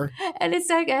sure. And it's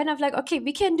like, kind of like, okay,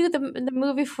 we can do the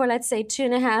movie for, let's say,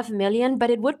 2.5 million, but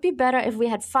it would be better if we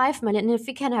had 5 million. And if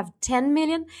we can have 10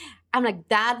 million, I'm like,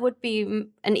 that would be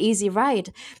an easy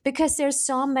ride, because there's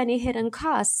so many hidden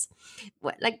costs.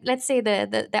 Like, let's say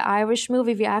the Irish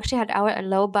movie, we actually had our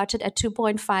low budget at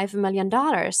 $2.5 million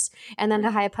and then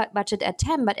the high budget at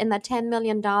 10. But in that $10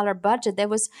 million budget, there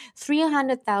was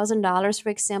 $300,000, for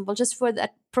example, just for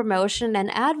that promotion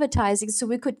and advertising, so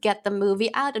we could get the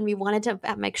movie out. And we wanted to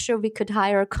make sure we could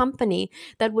hire a company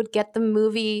that would get the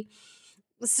movie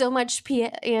so much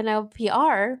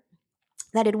PR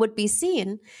that it would be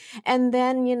seen. And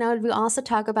then, we also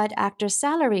talk about actor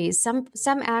salaries. Some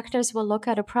actors will look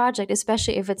at a project,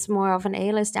 especially if it's more of an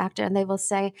A-list actor, and they will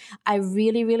say, I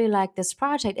really, really like this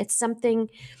project. It's something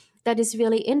that is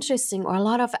really interesting. Or a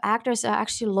lot of actors are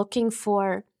actually looking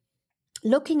for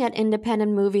looking at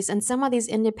independent movies, and some of these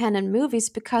independent movies,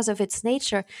 because of its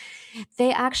nature,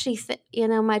 they actually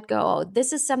might go, oh,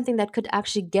 this is something that could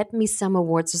actually get me some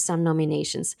awards or some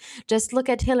nominations. Just look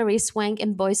at Hilary Swank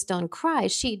in Boys Don't Cry.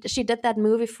 She did that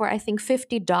movie for, I think,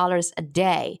 $50 a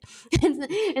day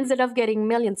instead of getting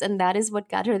millions, and that is what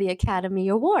got her the Academy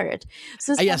Award.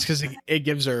 So yes, because it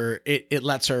gives her, it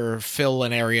lets her fill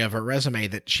an area of her resume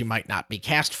that she might not be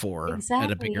cast for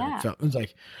at a bigger film. It's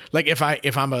like if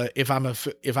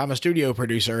I'm a studio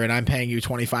producer and I'm paying you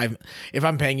 $25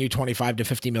 to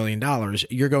 $50 million,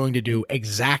 you're going to do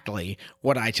exactly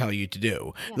what I tell you to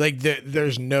do. Yeah. Like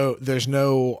there's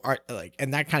no art, like,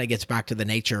 and that kind of gets back to the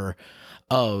nature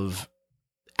of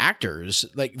actors.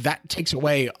 Like that takes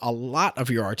away a lot of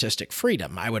your artistic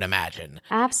freedom, I would imagine.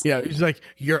 Absolutely. It's like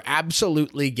you're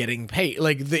absolutely getting paid.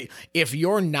 Like if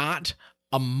you're not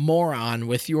a moron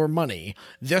with your money,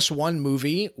 this one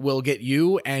movie will get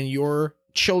you and your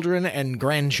children and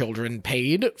grandchildren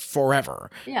paid forever.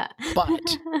 Yeah.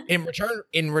 But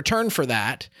in return for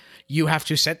that, you have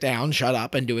to sit down, shut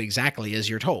up, and do exactly as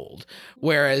you're told.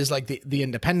 Whereas like the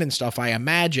independent stuff, I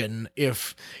imagine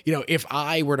if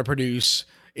I were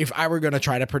going to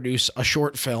try to produce a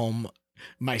short film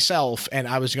myself and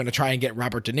I was going to try and get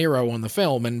Robert De Niro on the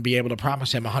film and be able to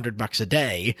promise him $100 a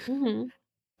day,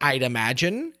 I'd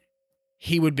imagine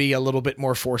he would be a little bit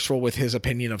more forceful with his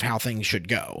opinion of how things should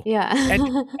go. Yeah.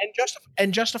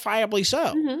 and justifiably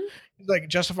so. Like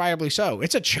justifiably so.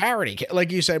 It's a charity,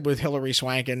 like you said with Hilary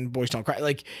Swank and Boys Don't Cry.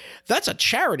 Like that's a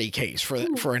charity case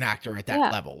for an actor at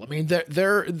that level. I mean,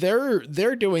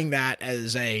 they're doing that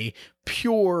as a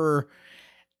pure,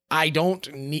 I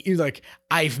don't need, like,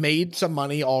 I've made some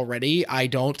money already. I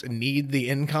don't need the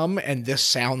income, and this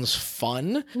sounds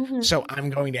fun. So I'm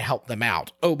going to help them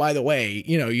out. Oh, by the way,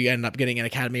 you end up getting an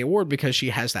Academy Award because she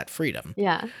has that freedom.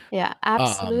 Yeah. Yeah,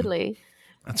 absolutely.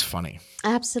 That's funny.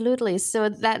 Absolutely. So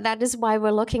that is why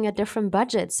we're looking at different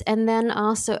budgets. And then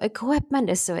also equipment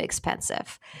is so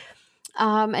expensive.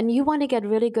 And you want to get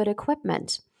really good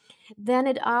equipment. Then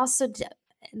it also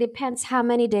depends how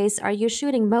many days are you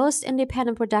shooting. Most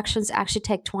independent productions actually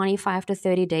take 25 to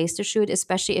 30 days to shoot,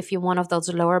 especially if you're one of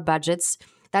those lower budgets.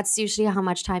 That's usually how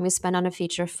much time you spend on a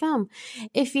feature film.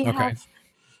 If you have,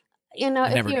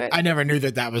 I never knew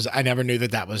that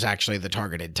was actually the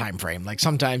targeted time frame. Like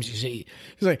sometimes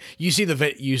you see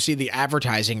the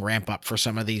advertising ramp up for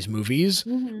some of these movies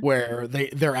where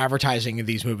they're advertising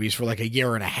these movies for like a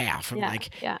year and a half.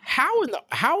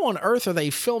 How on earth are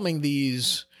they filming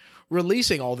these,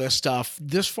 releasing all this stuff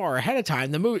this far ahead of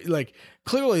time? The movie, like,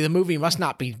 clearly the movie must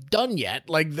not be done yet.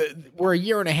 Like we're a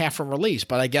year and a half from release,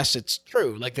 but I guess it's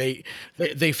true. Like they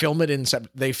film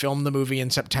the movie in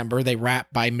September. They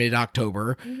wrap by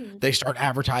mid-October. They start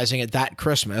advertising it that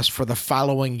Christmas for the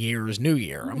following year's New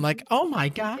Year. I'm like, oh my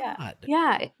God.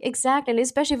 Yeah, exactly. And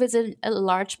especially if it's a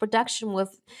large production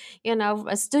with,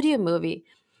 a studio movie.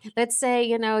 Let's say,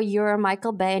 you're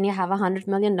Michael Bay and you have $100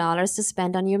 million to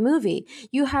spend on your movie.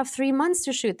 You have 3 months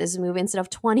to shoot this movie instead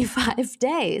of 25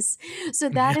 days. So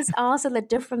that is also the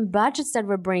different budgets that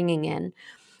we're bringing in.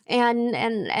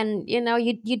 And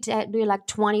you do like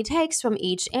 20 takes from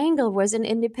each angle, whereas an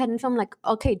independent film, like,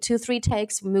 okay, 2-3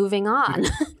 takes, moving on.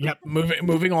 Yep,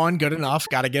 moving on, good enough,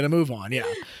 got to get a move on, yeah.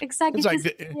 Exactly.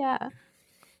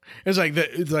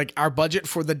 It's like our budget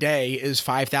for the day is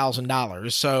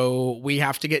 $5,000, so we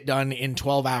have to get done in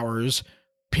 12 hours.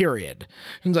 Period.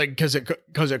 It's like because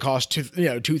it costs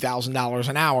 $2,000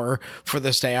 an hour for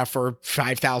the staff, or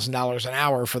 $5,000 an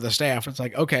hour for the staff. It's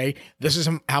like, okay, this is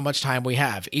how much time we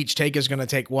have. Each take is going to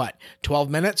take what, 12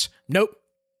 minutes? Nope.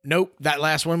 That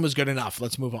last one was good enough.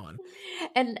 Let's move on.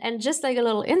 And just like a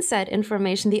little inside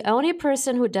information, the only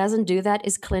person who doesn't do that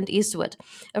is Clint Eastwood.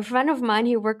 A friend of mine,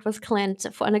 he worked with Clint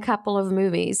in a couple of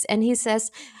movies, and he says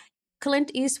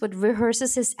Clint Eastwood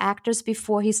rehearses his actors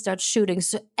before he starts shooting.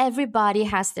 So everybody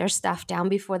has their stuff down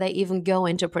before they even go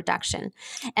into production.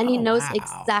 And he knows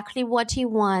exactly what he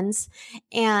wants.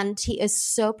 And he is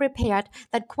so prepared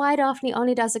that quite often he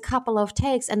only does a couple of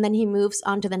takes and then he moves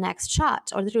on to the next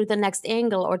shot or to the next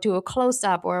angle or to a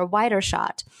close-up or a wider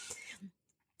shot.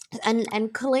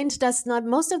 And Clint does not,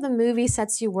 most of the movie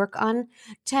sets you work on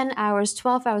 10 hours,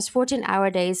 12 hours, 14-hour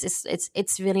days.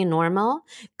 It's really normal.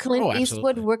 Clint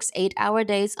Eastwood works 8-hour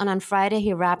days, and on Friday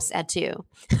he wraps at 2.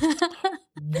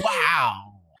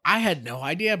 Wow. I had no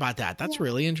idea about that. That's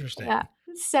really interesting. Yeah.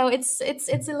 So it's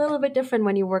a little bit different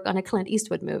when you work on a Clint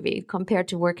Eastwood movie compared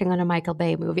to working on a Michael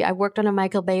Bay movie. I worked on a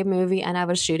Michael Bay movie and I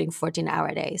was shooting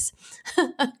 14-hour days.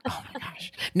 Oh my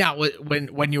gosh! Now,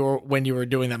 when you were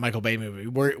doing that Michael Bay movie,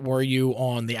 were you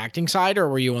on the acting side or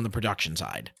were you on the production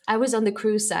side? I was on the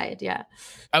crew side, yeah.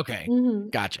 Okay, Mm-hmm.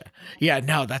 gotcha. Yeah,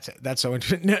 no, that's so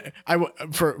interesting.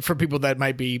 For people that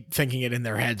might be thinking it in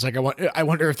their heads, like I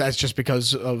wonder if that's just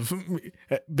because of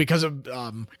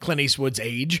Clint Eastwood's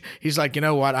age. He's like, you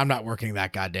know what? I'm not working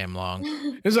that goddamn long.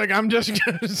 It's like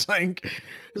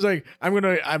it's like I'm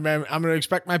gonna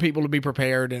expect my people to be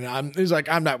prepared, and he's like,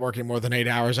 I'm not working more than 8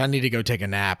 hours. I need to go take a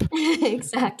nap.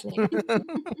 Exactly.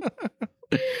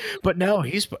 But no,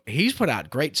 he's put out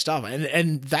great stuff,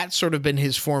 and that's sort of been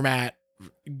his format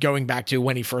going back to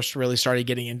when he first really started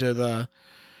getting into the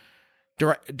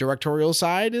directorial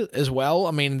side as well.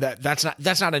 I mean, that's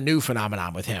not a new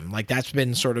phenomenon with him. Like that's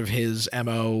been sort of his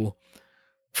MO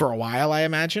for a while, I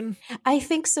imagine. I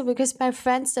think so, because my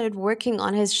friend started working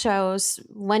on his shows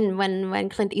when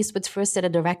Clint Eastwood first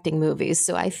started directing movies.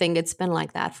 So I think it's been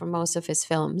like that for most of his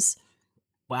films.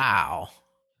 Wow.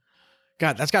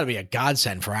 God, that's got to be a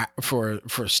godsend for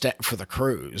the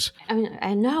crews. I mean,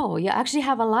 I know you actually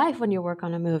have a life when you work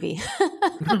on a movie.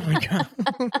 Oh my God.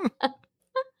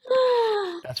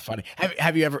 That's funny.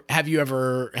 Have you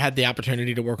ever had the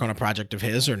opportunity to work on a project of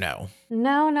his or no?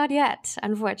 No, not yet,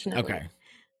 unfortunately. Okay.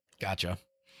 Gotcha.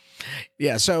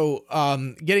 Yeah. So,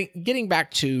 getting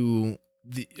back to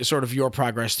the sort of your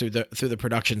progress through the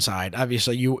production side,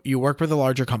 obviously you work with a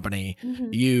larger company.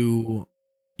 Mm-hmm.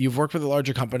 You've worked with a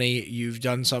larger company. You've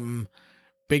done some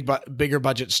bigger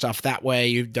budget stuff that way.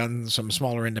 You've done some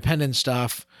smaller independent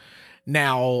stuff.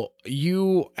 Now,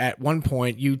 you at one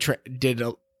point you did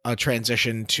a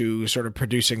transition to sort of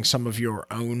producing some of your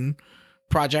own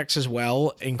projects as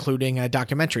well, including a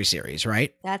documentary series,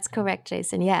 right? That's correct,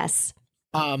 Jason. Yes.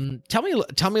 Tell me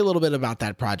a little bit about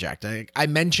that project. I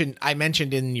mentioned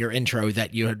in your intro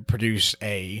that you had produced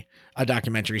a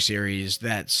documentary series.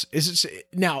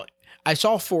 Now I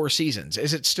saw 4 seasons.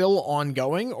 Is it still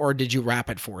ongoing, or did you wrap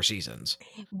at 4 seasons?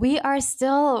 We are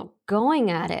still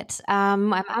going at it.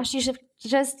 I'm actually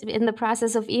just in the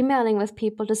process of emailing with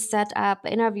people to set up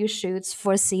interview shoots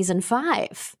for season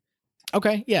 5.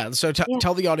 Okay, yeah. So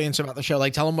tell the audience about the show.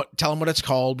 Like tell them what it's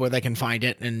called, where they can find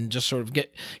it, and just sort of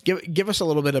give us a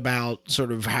little bit about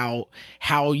sort of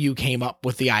how you came up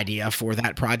with the idea for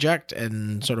that project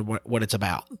and sort of what it's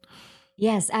about.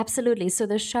 Yes, absolutely. So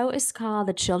the show is called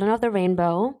The Children of the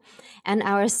Rainbow, and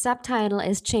our subtitle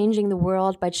is Changing the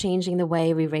World by Changing the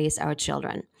Way We Raise Our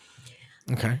Children.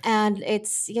 Okay. And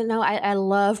it's, I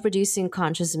love producing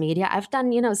conscious media. I've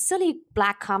done, silly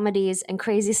black comedies and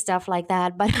crazy stuff like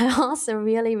that, but I also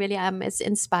really, really am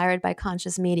inspired by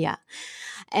conscious media.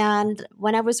 And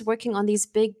when I was working on these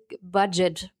big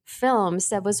budget films,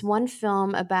 there was one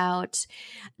film about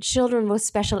children with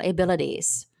special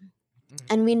abilities.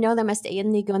 And we know them as the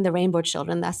Indigo and the Rainbow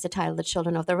Children. That's the title, The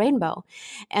Children of the Rainbow.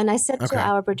 And I said to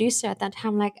our producer at that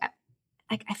time,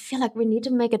 I feel like we need to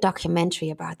make a documentary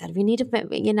about that. We need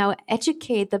to,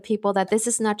 educate the people that this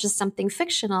is not just something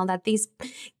fictional, that these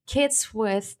kids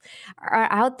are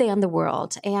out there in the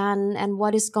world and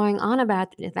what is going on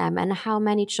about them, and how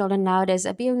many children nowadays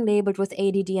are being labeled with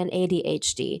ADD and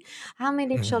ADHD. How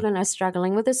many children are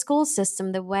struggling with the school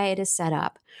system, the way it is set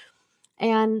up.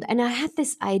 And I had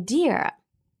this idea,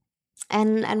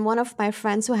 and one of my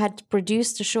friends who had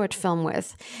produced a short film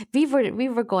with, we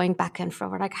were going back and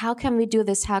forth, like, how can we do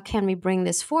this? How can we bring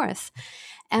this forth?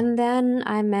 And then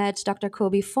I met Dr.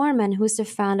 Kobe Foreman, who's the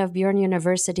founder of Bjorn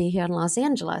University here in Los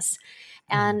Angeles.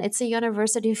 And it's a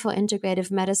university for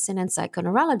integrative medicine and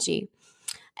psychoneurology.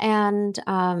 And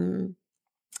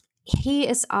he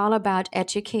is all about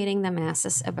educating the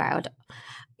masses about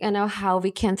how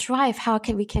we can thrive,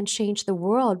 we can change the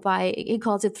world by, he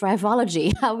calls it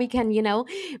thriveology, how we can,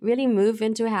 really move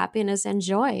into happiness and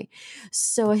joy.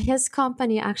 So his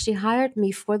company actually hired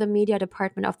me for the media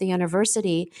department of the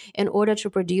university in order to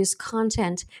produce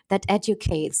content that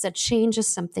educates, that changes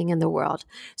something in the world.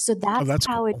 So that's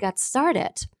how it got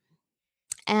started.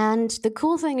 And the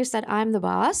cool thing is that I'm the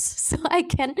boss. So I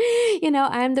can,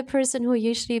 I'm the person who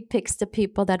usually picks the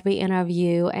people that we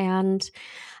interview, and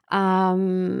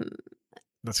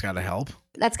that's got to help.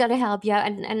 That's got to help, yeah.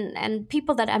 And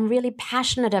people that I'm really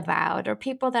passionate about, or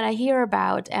people that I hear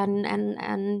about,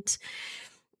 and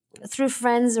through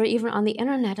friends or even on the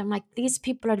internet, I'm like, these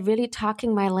people are really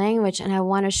talking my language, and I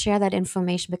want to share that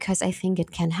information because I think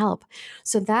it can help.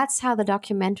 So that's how the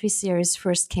documentary series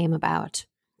first came about.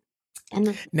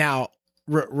 And now,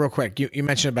 real quick, you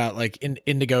mentioned about like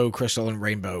Indigo, Crystal, and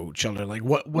Rainbow Children. Like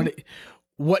what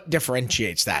what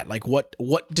differentiates that? Like what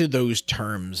do those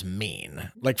terms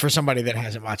mean? Like for somebody that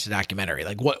hasn't watched the documentary,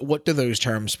 like what do those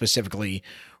terms specifically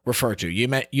refer to? You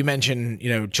mentioned,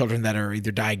 children that are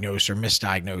either diagnosed or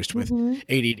misdiagnosed with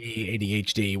ADD,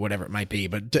 ADHD, whatever it might be,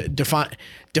 but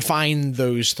define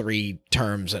those three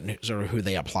terms and sort of who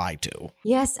they apply to.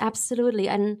 Yes, absolutely.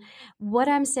 And what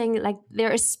I'm saying, like,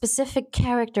 there are specific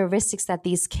characteristics that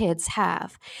these kids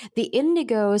have. The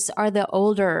indigos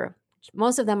are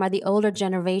most of them are the older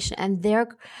generation, and their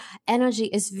energy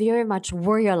is very much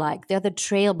warrior-like. They're the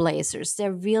trailblazers.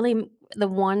 They're really the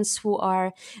ones who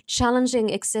are challenging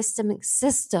existing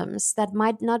systems that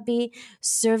might not be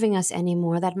serving us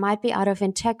anymore, that might be out of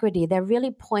integrity. They're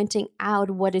really pointing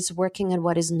out what is working and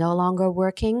what is no longer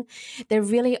working. They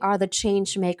really are the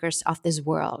change makers of this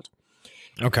world.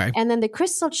 Okay. And then the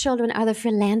crystal children are the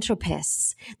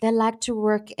philanthropists. They like to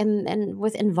work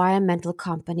with environmental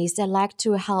companies. They like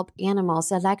to help animals.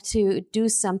 They like to do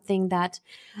something that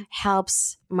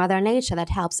helps Mother Nature, that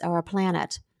helps our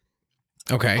planet.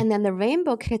 Okay. And then the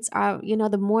rainbow kids are,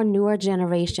 the more newer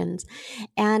generations.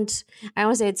 And I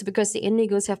always say it's because the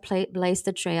indigos have blazed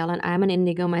the trail, and I'm an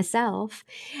indigo myself.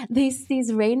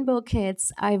 These rainbow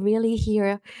kids are really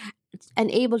here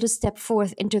and able to step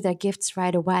forth into their gifts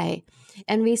right away.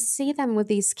 And we see them with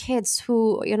these kids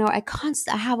who, I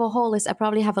have a whole list. I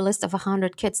probably have a list of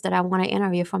 100 kids that I want to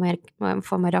interview for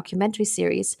my documentary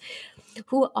series,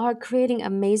 who are creating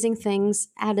amazing things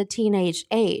at a teenage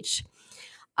age.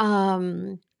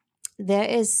 There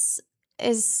is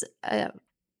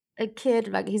a kid,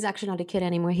 like, he's actually not a kid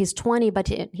anymore. He's 20, but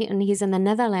he's in the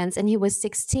Netherlands, and he was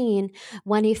 16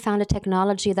 when he found a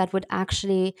technology that would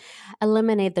actually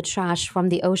eliminate the trash from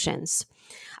the oceans.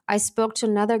 I spoke to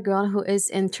another girl who is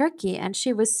in Turkey, and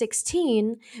she was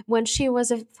 16 when she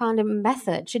found a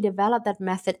method. She developed that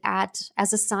method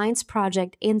as a science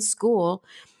project in school,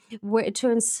 where it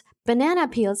turns banana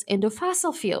peels into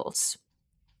fossil fuels.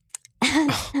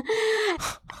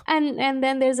 And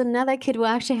then there's another kid who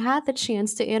actually had the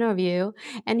chance to interview,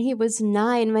 and he was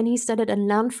 9 when he started a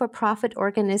non-for-profit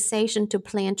organization to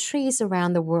plant trees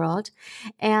around the world.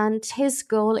 And his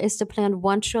goal is to plant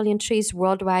 1 trillion trees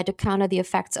worldwide to counter the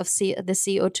effects of the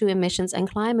CO2 emissions and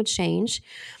climate change.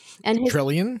 And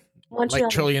Trillion? Like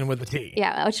trillion with a T.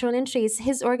 Yeah, 1 trillion trees.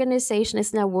 His organization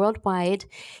is now worldwide.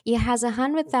 He has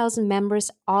 100,000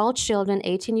 members, all children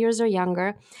 18 years or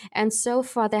younger. And so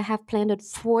far, they have planted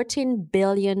 14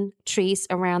 billion trees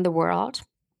around the world.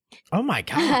 Oh my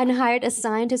God. And hired a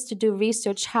scientist to do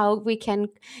research how we can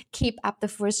keep up the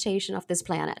forestation of this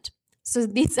planet. So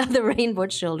these are the rainbow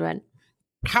children.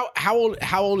 How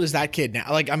old is that kid now?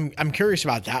 Like, I'm curious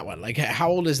about that one. Like, how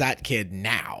old is that kid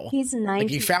now? He's 19. Like,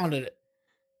 he founded it.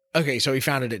 Okay, so he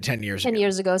founded it 10 years ago. 10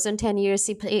 years ago. So in 10 years,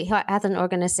 he had an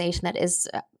organization that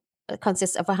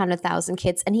consists of 100,000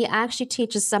 kids. And he actually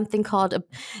teaches something called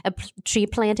a tree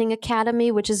planting academy,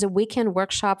 which is a weekend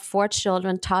workshop for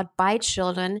children, taught by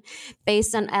children,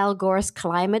 based on Al Gore's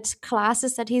climate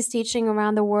classes that he's teaching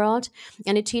around the world.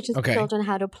 And he teaches children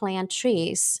how to plant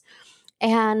trees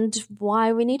and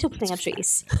why we need to plant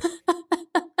trees.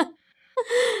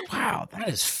 Wow, that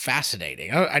is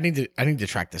fascinating. I need to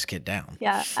track this kid down.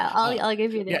 Yeah, I'll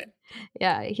give you that.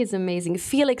 Yeah, he's amazing.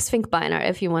 Felix Finkbeiner,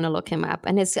 if you want to look him up,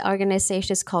 and his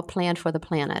organization is called Plant for the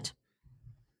Planet.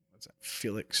 What's that?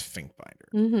 Felix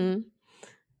Finkbeiner. Mm-hmm.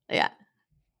 Yeah.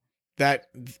 That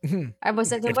I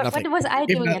was like, what was I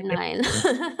doing at 9?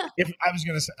 If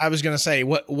I was gonna say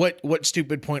what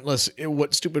stupid pointless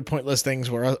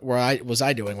things was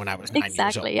I doing when I was 9 years old?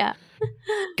 Exactly. Yeah.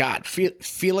 God,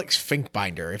 Felix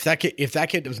Finkbinder. If that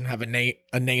kid doesn't have a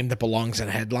name that belongs in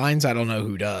headlines, I don't know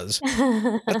who does.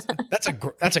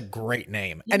 That's a great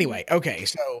name. Anyway, okay,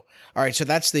 so all right, so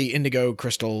that's the Indigo,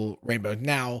 Crystal, Rainbow.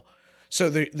 Now, so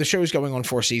the show is going on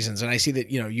 4 seasons, and I see that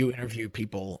you interview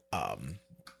people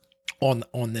on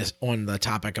the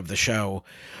topic of the show.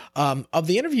 Of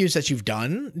the interviews that you've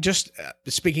done, just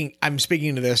I'm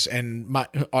speaking to this, and my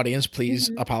audience,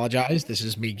 please apologize. This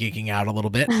is me geeking out a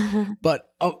little bit.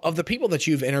 But of the people that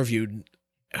you've interviewed,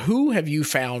 who have you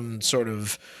found sort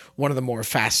of one of the more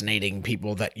fascinating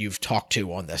people that you've talked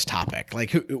to on this topic?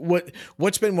 Like,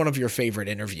 what's been one of your favorite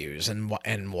interviews, and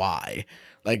why?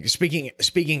 Like,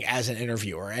 speaking as an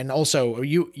interviewer, and also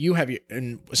you have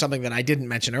and something that I didn't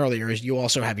mention earlier is you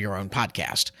also have your own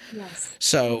podcast. Yes.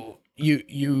 So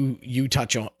you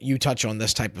touch on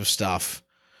this type of stuff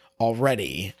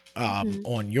already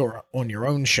on your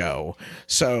own show.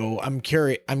 So I'm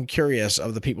curious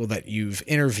of the people that you've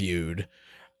interviewed,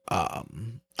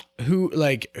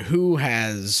 who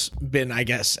has been, I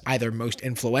guess, either most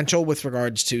influential with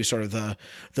regards to sort of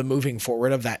the moving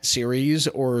forward of that series,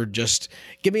 or just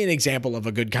give me an example of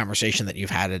a good conversation that you've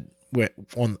had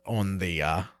on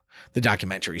the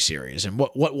documentary series, and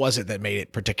what was it that made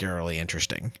it particularly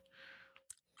interesting?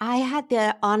 I had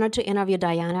the honor to interview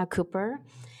Diana Cooper.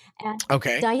 And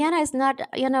Okay. Diana is not,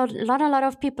 not a lot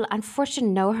of people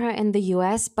unfortunately know her in the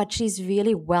US, but she's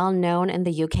really well known in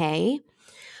the UK.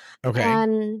 Okay.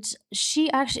 And she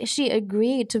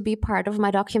agreed to be part of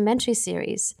my documentary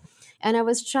series. And I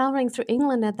was traveling through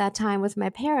England at that time with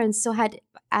my parents, so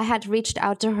I had reached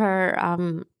out to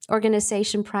her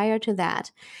organization prior to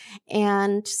that,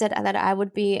 and said that I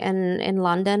would be in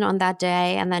London on that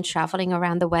day, and then traveling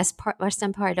around the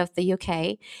western part of the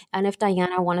UK, and if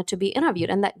Diana wanted to be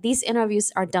interviewed, and that these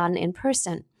interviews are done in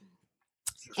person.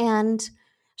 And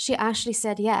she actually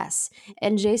said yes.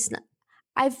 And Jason,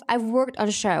 I've worked on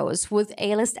shows with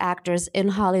A-list actors in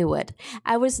Hollywood.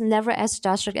 I was never as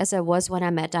starstruck as I was when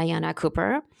I met Diana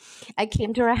Cooper. I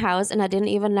came to her house and I didn't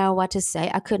even know what to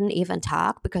say. I couldn't even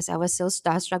talk because I was so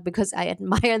starstruck, because I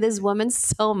admire this woman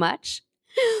so much.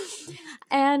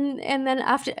 And then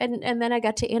I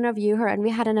got to interview her, and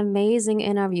we had an amazing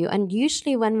interview. And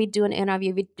usually when we do an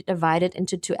interview, we divide it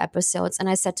into 2 episodes. And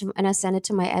I sent it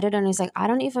to my editor, and he's like, I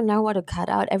don't even know what to cut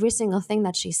out. Every single thing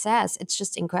that she says, it's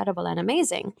just incredible and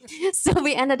amazing. So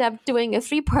we ended up doing a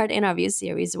 3-part interview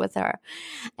series with her.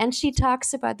 And she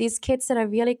talks about these kids that are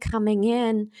really coming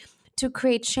in to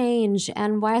create change,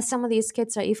 and why some of these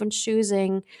kids are even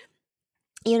choosing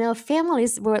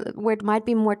families where it might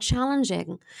be more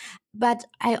challenging. But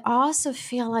I also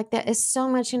feel like there is so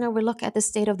much, we look at the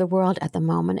state of the world at the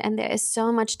moment, and there is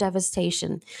so much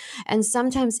devastation, and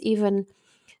sometimes even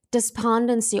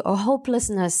despondency or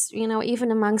hopelessness, even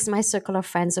amongst my circle of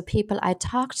friends or people I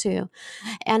talk to.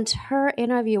 And her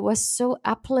interview was so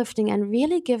uplifting and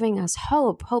really giving us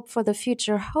hope for the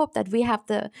future, hope that we have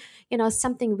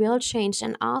something will change,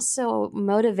 and also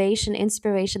motivation,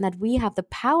 inspiration that we have the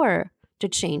power to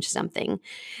change something,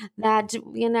 that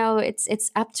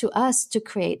it's up to us to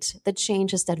create the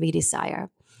changes that we desire.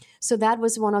 So that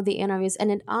was one of the interviews.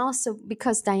 And it also,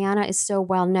 because Diana is so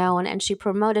well known and she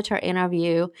promoted her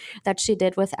interview that she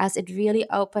did with us, it really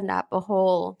opened up a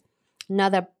whole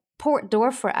another port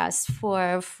door for us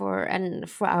for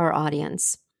our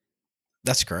audience.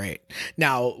 That's great.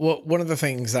 Now, one of the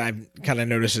things that I've kind of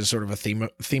noticed is sort of a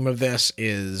theme of this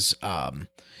is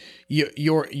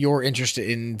you're interested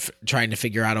in trying to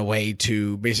figure out a way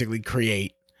to basically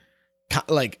create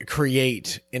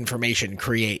information,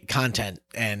 create content,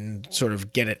 and sort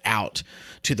of get it out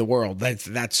to the world.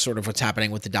 That's sort of what's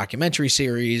happening with the documentary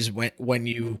series. When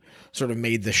you sort of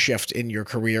made the shift in your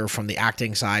career from the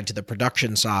acting side to the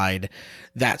production side,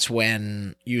 that's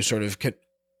when you sort of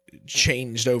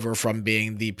changed over from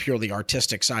being the purely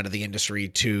artistic side of the industry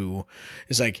to,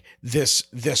 is like, this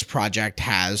project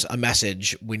has a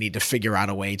message. We need to figure out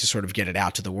a way to sort of get it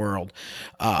out to the world.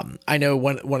 I know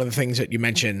one of the things that you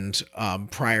mentioned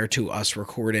prior to us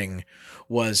recording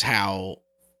was how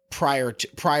prior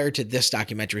to this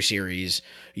documentary series,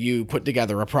 you put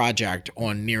together a project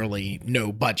on nearly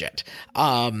no budget,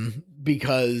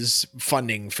 because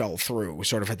funding fell through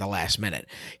sort of at the last minute.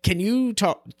 Can you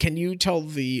tell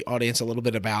the audience a little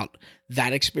bit about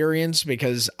that experience?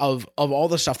 Because of all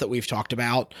the stuff that we've talked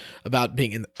about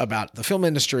being about the film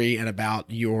industry and about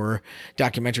your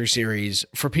documentary series,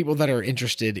 for people that are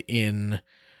interested in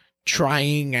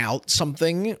trying out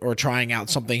something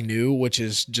new, which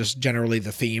is just generally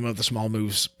the theme of the Small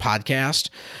Moves podcast.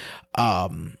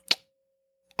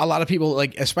 A lot of people,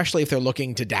 like, especially if they're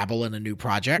looking to dabble in a new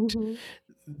project,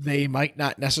 they might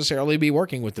not necessarily be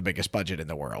working with the biggest budget in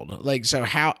the world. Like, so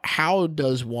how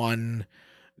does one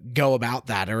go about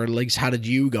that? Or at least, how did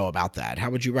you go about that?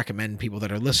 How would you recommend people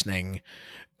that are listening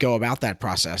go about that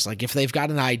process? Like, if they've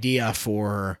got an idea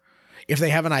for, if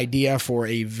they have an idea for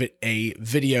a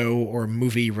video or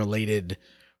movie related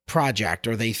project,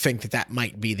 or they think that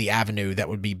might be the avenue that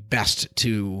would be best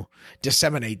to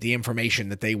disseminate the information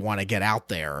that they want to get out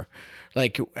there,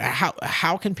 like,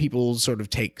 how can people sort of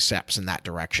take steps in that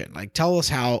direction? Like, tell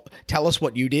us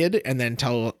what you did, and then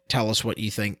tell us what you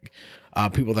think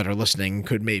people that are listening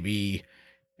could maybe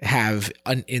have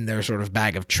in their sort of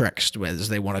bag of tricks as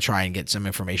they want to try and get some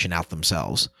information out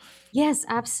themselves. Yes,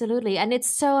 absolutely. And it's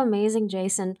so amazing,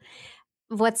 Jason,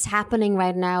 what's happening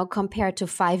right now compared to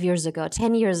 5 years ago,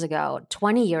 10 years ago,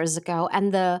 20 years ago,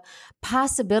 and the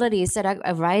possibilities that are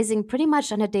arising pretty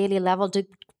much on a daily level to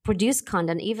produce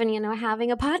content, even,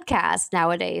 having a podcast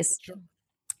nowadays. Sure.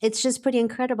 it's just pretty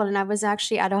incredible. And I was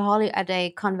actually at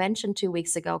a convention 2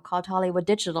 weeks ago called Hollywood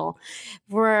Digital,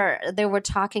 where they were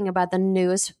talking about the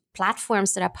newest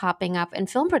platforms that are popping up in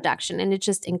film production, and it's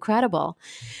just incredible.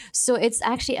 So it's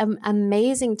actually an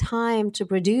amazing time to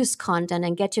produce content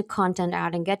and get your content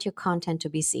out and get your content to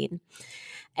be seen.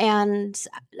 And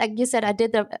like you said, I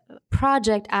did the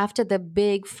project after the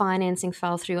big financing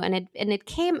fell through, and it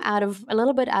came out of a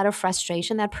little bit out of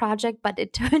frustration, that project, but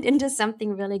it turned into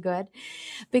something really good,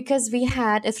 because we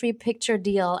had a 3-picture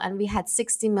deal and we had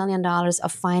 $60 million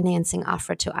of financing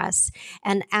offered to us.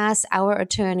 And as our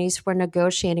attorneys were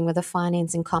negotiating with the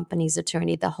financing company's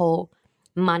attorney, the whole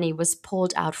money was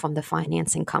pulled out from the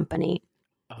financing company.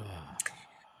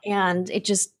 And it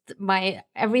just,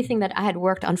 everything that I had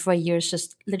worked on for years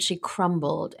just literally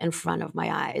crumbled in front of my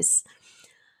eyes.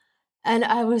 And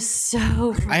I was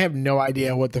so... I have no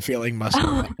idea what the feeling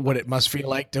what it must feel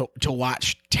like to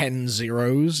watch 10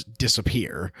 zeros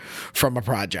disappear from a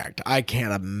project. I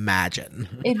can't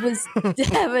imagine. It was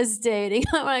devastating.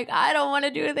 I'm like, I don't want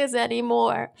to do this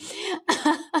anymore.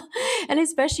 And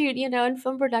especially, in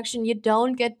film production, you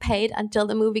don't get paid until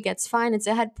the movie gets financed.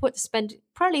 I had spent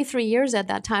probably 3 years at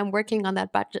that time working on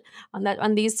that budget,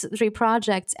 on these 3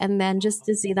 projects, and then just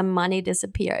to see the money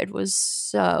disappear, it was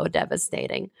so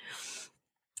devastating.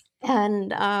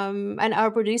 And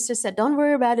our producer said, "Don't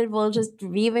worry about it. We'll just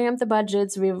revamp the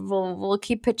budgets. We'll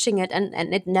keep pitching it," and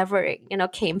it never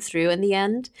came through in the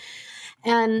end.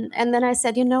 And then I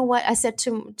said, you know what? I said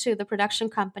to the production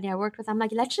company I worked with, I'm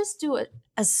like, let's just do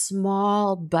a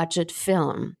small budget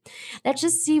film. Let's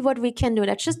just see what we can do.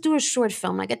 Let's just do a short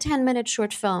film, like a 10-minute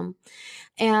short film.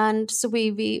 And so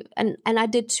we I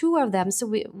did 2 of them. So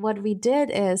what we did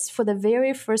is, for the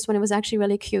very first one, it was actually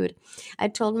really cute. I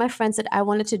told my friends that I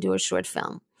wanted to do a short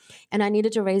film, and I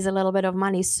needed to raise a little bit of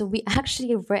money. So we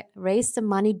actually raised the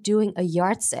money doing a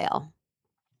yard sale.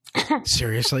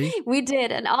 Seriously? We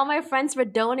did. And all my friends were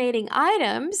donating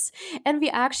items, and we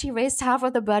actually raised half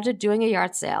of the budget doing a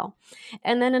yard sale.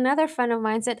 And then another friend of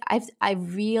mine said, I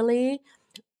really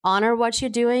honor what you're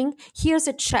doing. Here's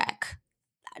a check.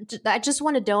 I just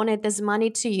want to donate this money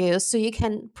to you so you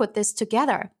can put this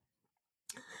together.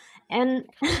 And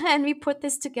we put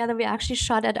this together. We actually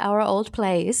shot at our old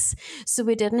place, so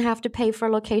we didn't have to pay for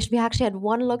a location. We actually had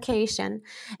one location,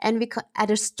 and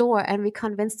at a store, and we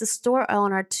convinced the store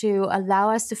owner to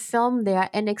allow us to film there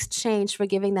in exchange for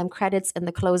giving them credits in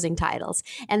the closing titles,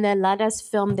 and they let us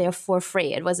film there for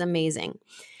free. It was amazing.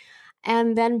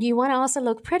 And then you want to also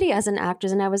look pretty as an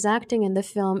actress. And I was acting in the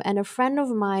film, and a friend of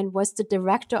mine was the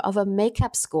director of a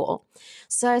makeup school.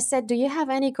 So I said, do you have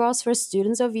any girls or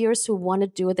students of yours who want to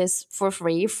do this for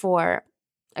free for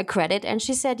a credit? And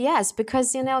she said, yes,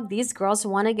 because, these girls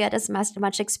want to get as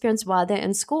much experience while they're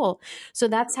in school. So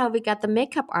that's how we got the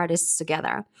makeup artists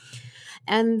together.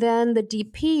 And then the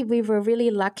DP, we were really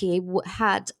lucky,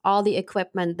 had all the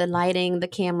equipment, the lighting, the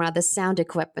camera, the sound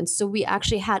equipment. So we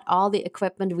actually had all the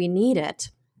equipment we needed.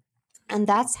 And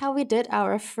that's how we did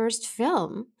our first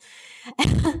film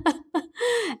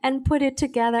and put it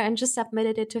together and just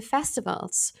submitted it to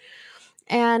festivals.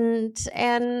 And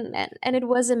it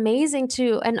was amazing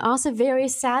and also very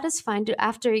satisfying to,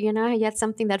 after, you had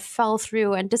something that fell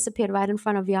through and disappeared right in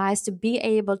front of your eyes, to be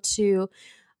able to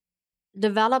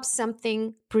develop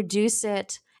something, produce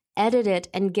it, edit it,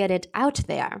 and get it out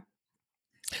there.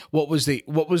 What was the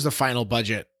final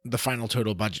budget, the final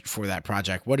total budget for that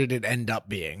project? What did it end up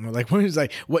being?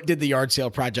 What did the yard sale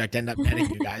project end up netting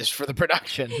you guys for the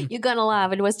production? You're gonna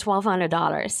laugh. It was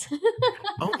 $1,200.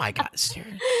 Oh my God,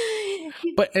 seriously.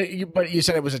 But you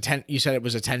said it was a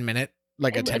 10-minute,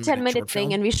 like a 10-minute thing,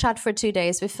 film? And we shot for 2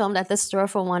 days. We filmed at the store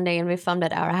for 1 day, and we filmed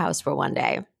at our house for 1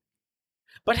 day.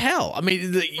 But hell, I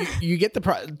mean, you get the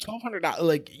 $1,200,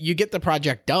 like, you get the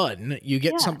project done, you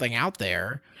get something out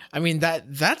there. I mean,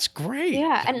 that's great.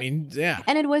 Yeah,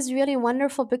 and it was really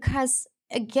wonderful because,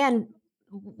 again,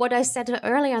 what I said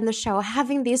earlier on the show,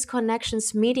 having these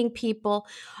connections, meeting people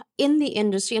in the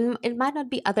industry, and it might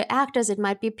not be other actors, it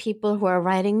might be people who are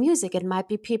writing music, it might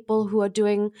be people who are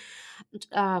doing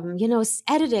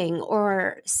editing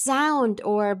or sound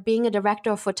or being a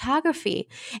director of photography.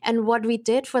 And what we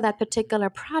did for that particular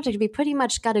project, we pretty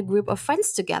much got a group of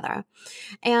friends together.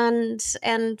 And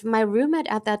my roommate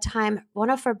at that time, one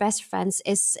of her best friends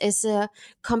is a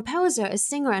composer, a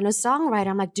singer, and a songwriter.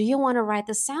 I'm like, do you want to write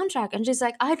the soundtrack? And she's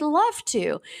like, I'd love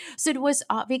to. So it was,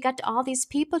 we got all these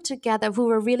people together who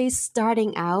were really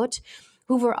starting out,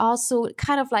 who were also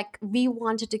kind of like, we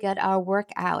wanted to get our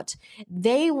work out.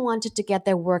 They wanted to get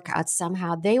their work out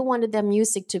somehow. They wanted their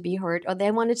music to be heard, or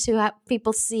they wanted to have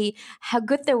people see how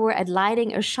good they were at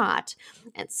lighting a shot.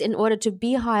 It's in order to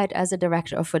be hired as a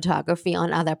director of photography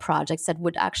on other projects that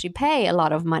would actually pay a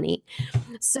lot of money.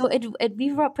 So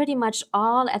we were pretty much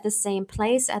all at the same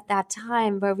place at that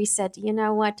time, where we said, you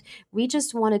know what, we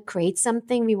just want to create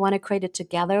something. We want to create it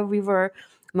together.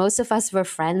 Most of us were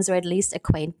friends, or at least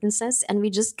acquaintances, and we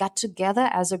just got together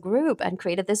as a group and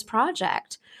created this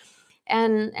project,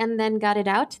 and then got it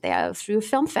out there through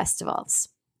film festivals.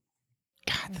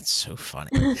 God, that's so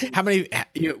funny. How many?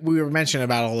 We were mentioning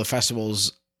about all the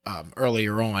festivals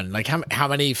earlier on. Like, how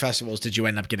many festivals did you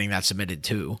end up getting that submitted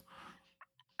to?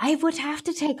 I would have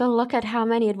to take a look at how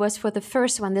many it was for the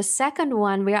first one. The second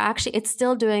one, it's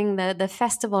still doing the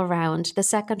festival round. The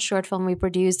second short film we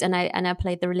produced, and I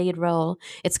played the lead role.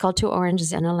 It's called 2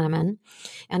 Oranges and a Lemon.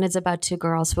 And it's about 2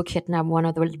 girls who kidnap one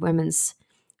of the women's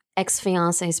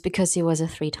ex-fiancés because he was a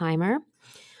 3-timer.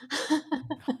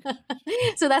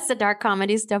 So that's the dark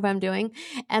comedy stuff I'm doing.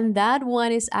 And that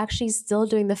one is actually still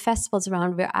doing the festivals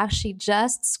round. We're actually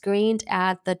just screened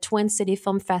at the Twin City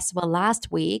Film Festival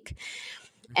last week.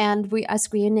 And we are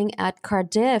screening at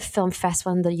Cardiff Film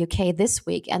Festival in the UK this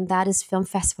week. And that is Film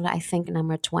Festival, I think,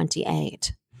 number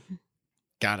 28.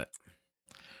 Got it.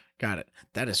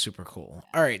 That is super cool.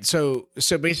 All right. So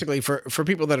basically for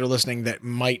people that are listening that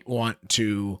might want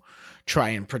to try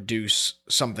and produce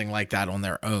something like that on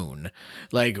their own,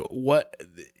 like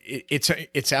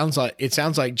it sounds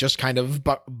like just kind of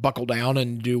buckle down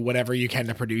and do whatever you can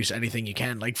to produce anything you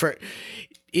can. Like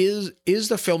is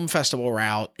the film festival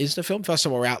route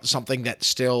something that's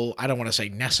still, I don't want to say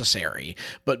necessary,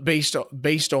 but based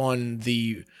on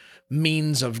the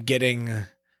means of getting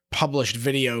published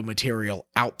video material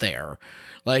out there,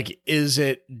 like,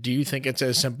 do you think it's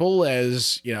as simple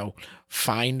as,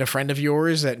 find a friend of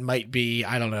yours that might be,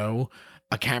 I don't know,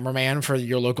 a cameraman for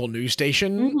your local news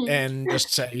station, mm-hmm. and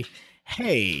just say,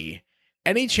 hey,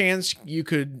 any chance you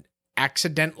could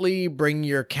accidentally bring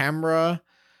your camera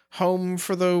home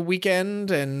for the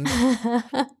weekend, and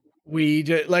we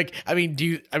do, like, do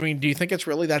you think it's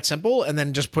really that simple, and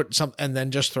then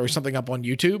just throw something up on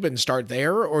YouTube and start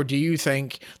there? Or do you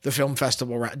think the film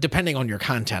festival route, depending on your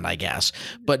content, I guess,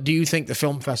 but do you think the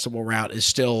film festival route is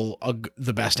still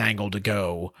the best angle to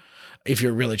go if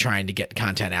you're really trying to get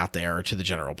content out there to the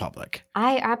general public?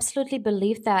 I absolutely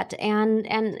believe that. And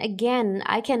again,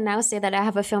 I can now say that I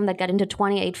have a film that got into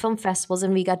 28 film festivals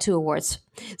and we got 2 awards.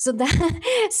 So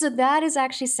that is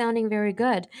actually sounding very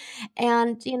good.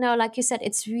 And, like you said,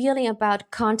 it's really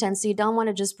about content. So you don't want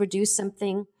to just produce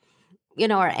something,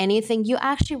 or anything. You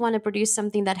actually want to produce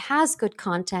something that has good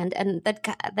content and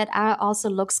that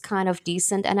also looks kind of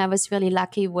decent. And I was really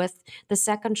lucky with the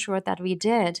second short that we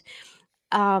did.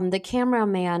 The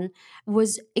cameraman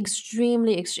was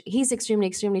extremely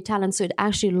talented, so it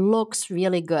actually looks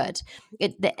really good.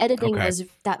 The editing was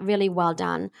that really well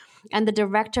done, and the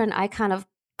director and I kind of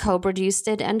co-produced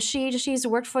it. And she's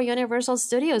worked for Universal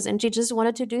Studios, and she just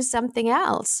wanted to do something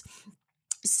else.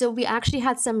 So we actually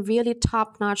had some really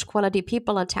top-notch quality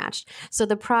people attached. So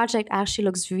the project actually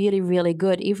looks really, really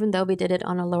good, even though we did it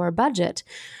on a lower budget.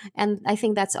 And I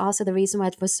think that's also the reason why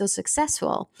it was so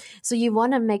successful. So you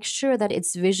want to make sure that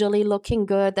it's visually looking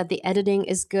good, that the editing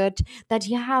is good, that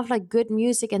you have like good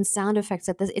music and sound effects,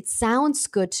 that it sounds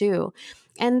good too.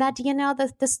 And that,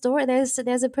 the story, there's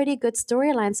a pretty good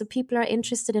storyline, so people are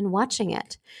interested in watching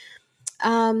it.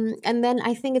 And then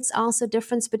I think it's also a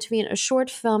difference between a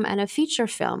short film and a feature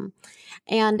film.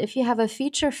 And if you have a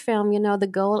feature film, the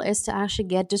goal is to actually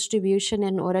get distribution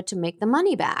in order to make the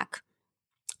money back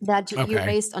that you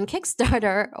raised on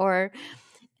Kickstarter or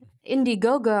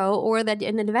Indiegogo, or that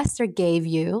an investor gave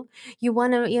you. You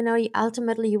want to,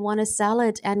 ultimately you want to sell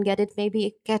it and get it,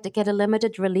 maybe get a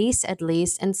limited release at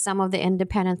least in some of the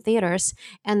independent theaters,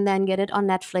 and then get it on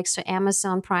Netflix or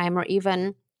Amazon Prime, or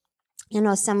even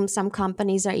some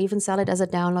companies are even sell it as a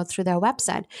download through their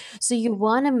website. So you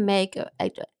want to make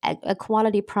a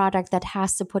quality product that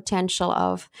has the potential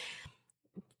of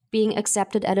being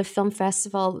accepted at a film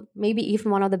festival, maybe even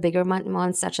one of the bigger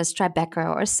ones such as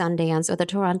Tribeca or Sundance or the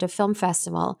Toronto Film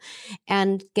Festival,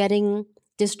 and getting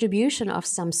distribution of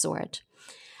some sort.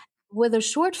 With the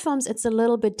short films, it's a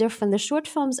little bit different. The short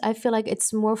films, I feel like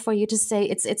it's more for you to say,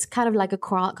 it's kind of like a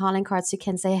calling card. So you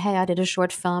can say, hey, I did a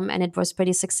short film and it was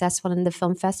pretty successful in the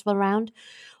film festival round.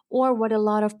 Or what a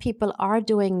lot of people are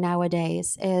doing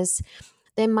nowadays is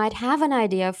they might have an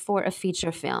idea for a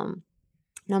feature film,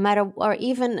 no matter, or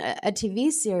even a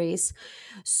TV series.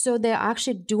 So they're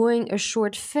actually doing a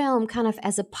short film kind of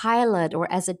as a pilot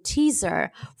or as a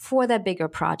teaser for their bigger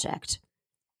project.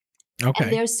 And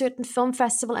Okay. there's certain film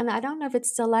festival, and I don't know if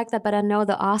it's still like that, but I know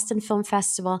the Austin Film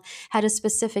Festival had a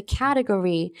specific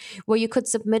category where you could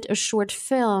submit a short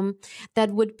film that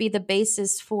would be the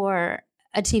basis for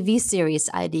a TV series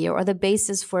idea or the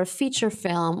basis for a feature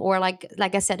film, or like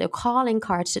I said, a calling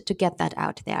card to get that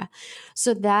out there.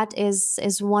 So that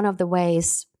is one of the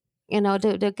ways,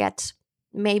 to get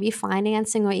maybe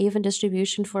financing or even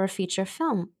distribution for a feature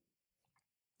film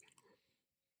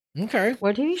Okay.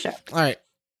 or TV show. All right.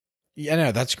 Yeah,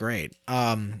 no, that's great.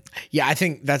 Yeah, I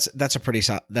think that's a pretty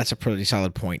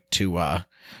solid point to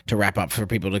wrap up for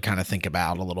people to kind of think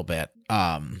about a little bit.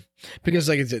 Because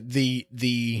like it's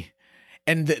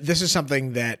this is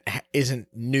something that isn't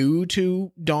new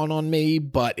to dawn on me,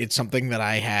 but it's something that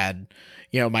I had,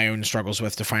 my own struggles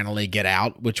with to finally get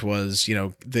out, which was,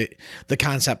 the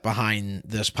concept behind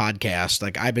this podcast.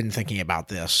 Like I've been thinking about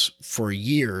this for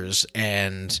years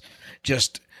and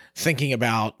just thinking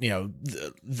about,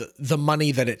 the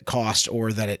money that it cost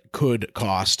or that it could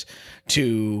cost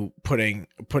to putting,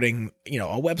 a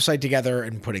website together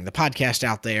and putting the podcast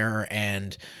out there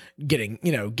and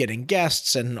getting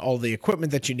guests and all the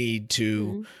equipment that you need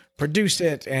to produce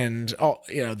it and all,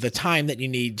 the time that you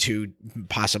need to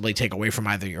possibly take away from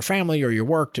either your family or your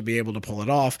work to be able to pull it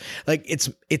off. Like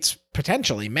it's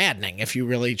potentially maddening if you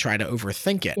really try to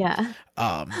overthink it. Yeah.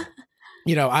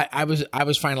 I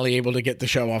was finally able to get the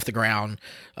show off the ground,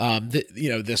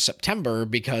 this September,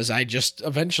 because I just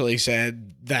eventually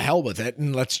said the hell with it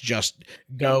and let's just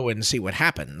go and see what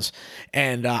happens.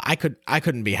 And I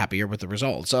couldn't be happier with the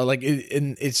results. So like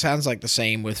it sounds like the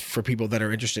same for people that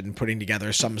are interested in putting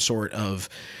together some sort of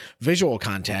visual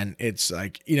content. It's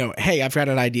like, hey, I've got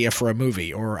an idea for a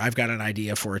movie, or I've got an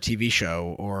idea for a TV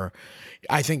show, or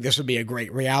I think this would be a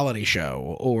great reality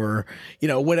show, or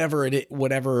whatever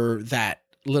that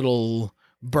little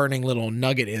burning little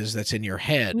nugget is that's in your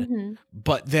head. Mm-hmm.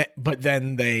 But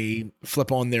then they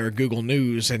flip on their Google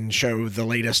News and show the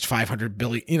latest $500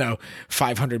 million,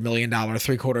 $500 million,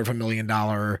 $750 million,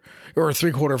 or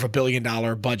 $750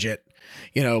 million budget,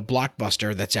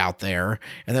 blockbuster that's out there,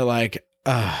 and they're like,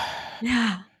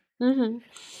 Yeah. Mm-hmm.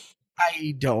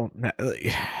 I don't know.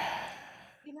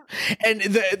 And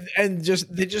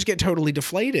they just get totally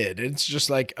deflated. It's just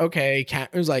like, okay,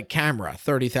 it was like camera,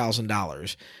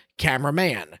 $30,000,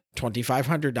 cameraman,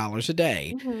 $2,500 a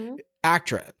day,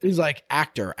 actress, it was like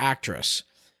actress.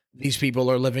 These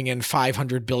people are living in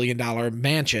 $500 billion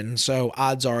mansion, so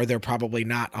odds are they're probably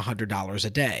not $100 a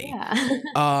day.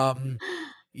 Yeah.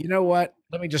 You know what?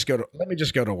 Let me just go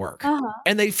to work.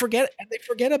 And they forget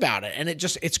about it. And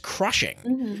it's crushing.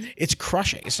 It's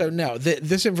crushing. So no,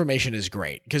 this information is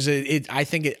great because I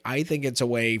think it's a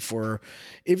way for,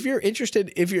 if you're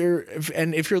interested, if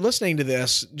you're listening to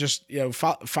this, just,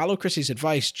 follow Kristie's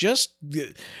advice, just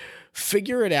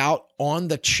figure it out on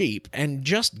the cheap and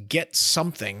just get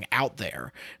something out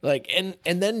there. Like, and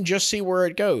then just see where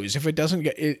it goes.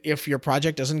 If your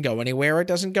project doesn't go anywhere, it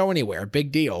doesn't go anywhere.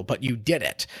 Big deal, but you did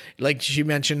it. Like she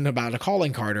mentioned about a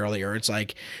calling card earlier. It's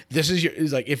like,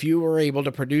 it's like, if you were able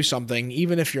to produce something,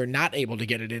 even if you're not able to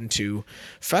get it into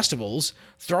festivals,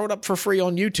 throw it up for free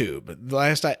on YouTube.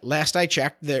 Last I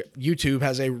checked, that YouTube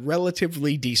has a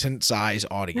relatively decent size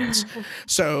audience.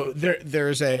 So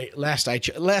there's last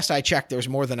I checked, there's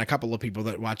more than a couple of people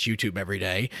that watch YouTube every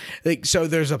day. So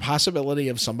there's a possibility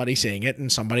of somebody seeing it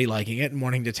and somebody liking it and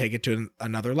wanting to take it to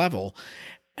another level.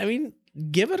 I mean,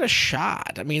 give it a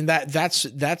shot. I mean, that's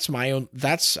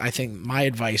I think my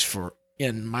advice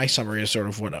in my summary is sort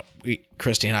of what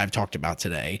Kristie and I have talked about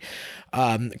today.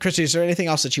 Kristie, is there anything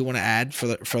else that you want to add for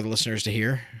the listeners to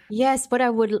hear? Yes, what I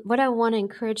want to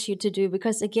encourage you to do,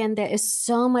 because again, there is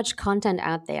so much content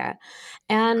out there.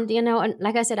 And, and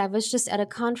like I said, I was just at a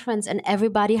conference and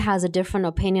everybody has a different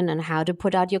opinion on how to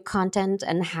put out your content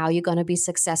and how you're going to be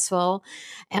successful.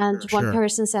 And one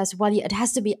person says, well, it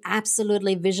has to be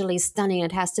absolutely visually stunning.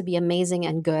 It has to be amazing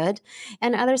and good.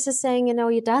 And others are saying,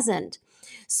 it doesn't.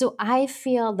 So I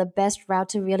feel the best route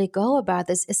to really go about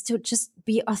this is to just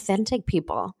be authentic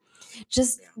people.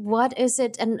 Just what is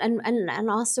it? And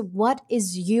also, what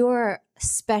is your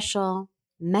special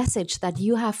message that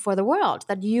you have for the world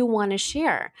that you want to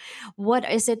share? What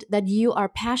is it that you are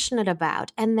passionate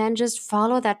about? And then just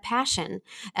follow that passion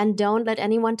and don't let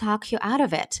anyone talk you out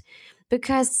of it,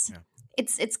 because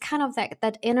it's kind of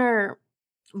that inner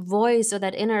voice or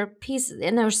that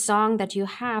inner song that you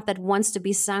have that wants to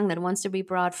be sung, that wants to be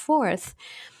brought forth,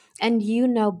 and you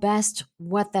know best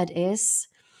what that is.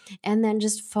 and then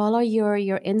just follow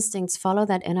your instincts, follow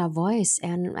that inner voice,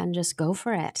 and just go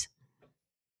for it.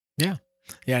 Yeah.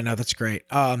 Yeah, no, that's great.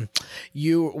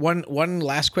 One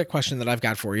last quick question that I've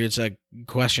got for you. It's a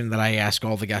question that I ask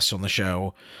all the guests on the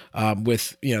show,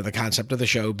 with, the concept of the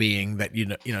show being that,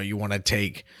 you want to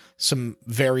take some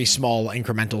very small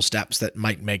incremental steps that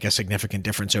might make a significant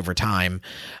difference over time.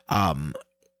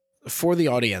 For the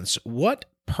audience, what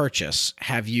purchase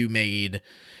have you made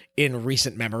in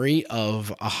recent memory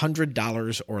of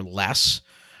 $100 or less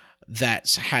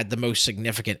that's had the most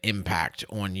significant impact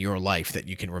on your life that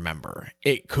you can remember?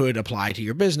 It could apply to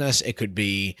your business. It could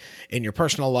be in your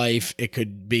personal life. It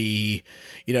could be,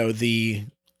 the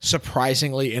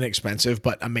surprisingly inexpensive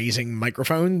but amazing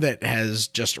microphone that has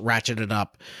just ratcheted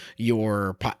up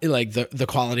your the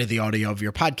quality of the audio of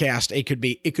your podcast. It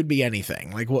could be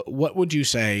anything. Like what would you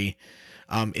say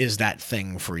is that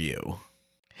thing for you?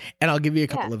 And I'll give you a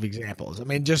couple of examples. I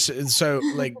mean, just so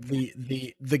like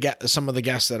some of the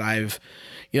guests that I've,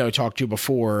 talked to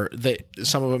before, that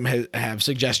some of them have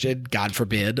suggested, God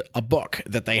forbid, a book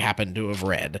that they happen to have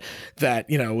read that,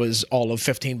 was all of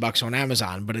 $15 on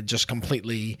Amazon, but it just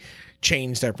completely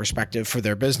changed their perspective for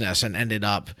their business and ended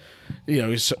up,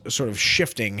 sort of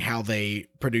shifting how they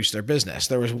produce their business.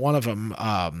 There was one of them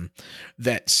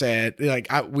that said,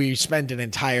 we spent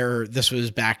this was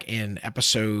back in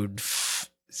episode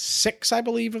 6, I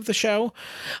believe, of the show,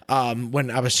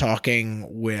 when I was talking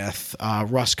with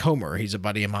Russ Comer. He's a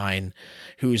buddy of mine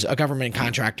who's a government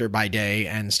contractor by day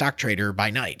and stock trader by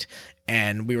night.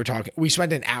 And we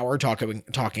spent an hour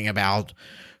talking about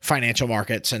financial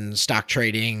markets and stock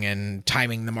trading and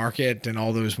timing the market and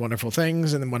all those wonderful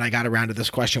things. And then when I got around to this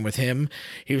question with him,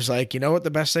 he was like, you know what the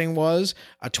best thing was?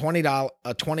 A $20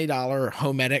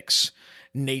 Homedics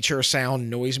nature sound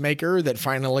noisemaker that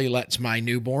finally lets my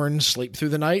newborn sleep through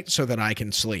the night so that I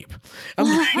can sleep. I'm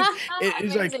like,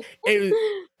 it was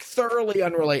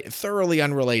thoroughly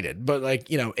unrelated, but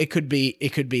it could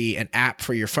be an app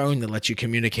for your phone that lets you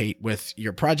communicate with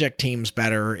your project teams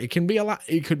better. It can be a lot.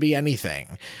 It could be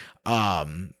anything.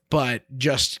 But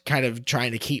just kind of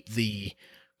trying to keep the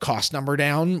cost number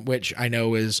down, which I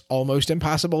know is almost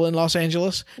impossible in Los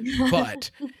Angeles,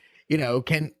 but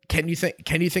can you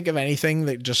think of anything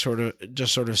that just sort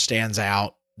of stands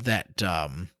out that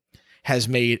has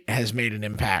made an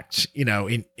impact,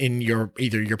 in your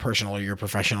either your personal or your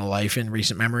professional life in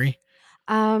recent memory?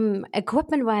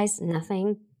 Equipment wise,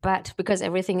 nothing, but because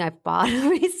everything I've bought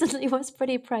recently was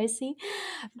pretty pricey.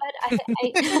 But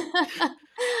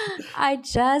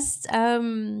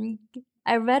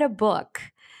I read a book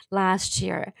last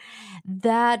year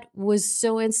that was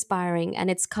so inspiring,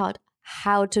 and it's called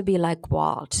How to Be Like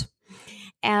Walt.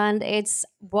 And it's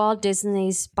Walt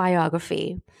Disney's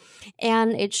biography.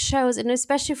 And it shows, and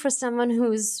especially for someone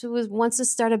who wants to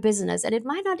start a business, and it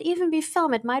might not even be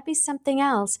film, it might be something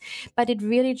else, but it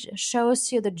really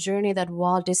shows you the journey that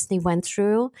Walt Disney went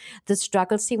through, the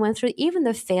struggles he went through, even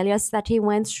the failures that he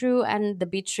went through, and the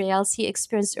betrayals he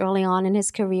experienced early on in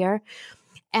his career.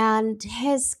 And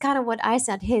his kind of what I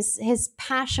said, his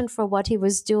passion for what he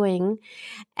was doing,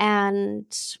 and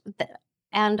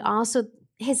also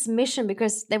his mission,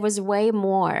 because there was way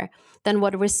more than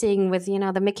what we're seeing with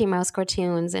the Mickey Mouse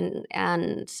cartoons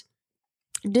and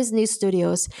Disney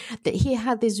Studios. That he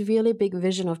had this really big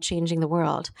vision of changing the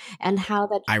world, and how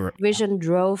that vision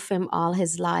drove him all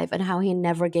his life, and how he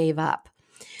never gave up.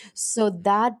 So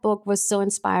that book was so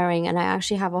inspiring, and I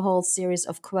actually have a whole series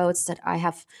of quotes that I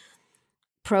have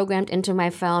programmed into my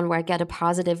phone where I get a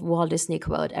positive Walt Disney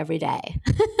quote every day.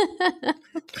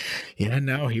 Yeah,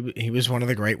 no, he was one of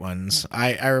the great ones.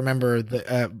 I remember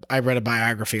that I read a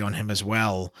biography on him as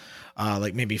well,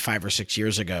 like maybe 5 or 6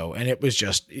 years ago, and it was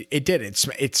just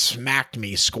it smacked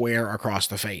me square across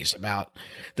the face about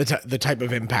the type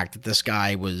of impact that this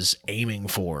guy was aiming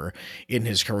for in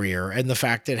his career, and the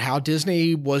fact that how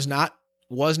Disney was not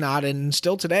and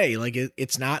still today, like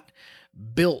it's not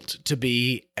built to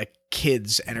be a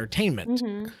kids entertainment.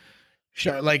 Mm-hmm.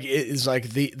 Sure, like it's like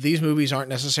these movies aren't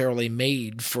necessarily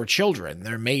made for children.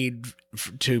 They're made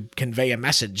to convey a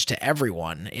message to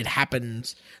everyone.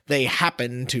 They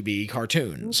happen to be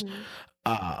cartoons.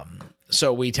 Mm-hmm.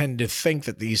 So we tend to think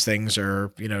that these things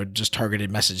are, just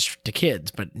targeted message to kids,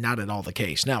 but not at all the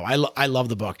case. No, I love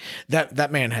the book.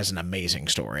 That man has an amazing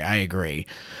story. I agree.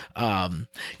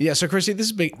 Yeah. So Kristie,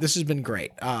 this has been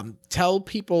great. Tell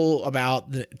people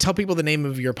the name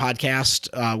of your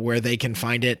podcast, where they can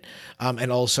find it,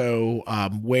 and also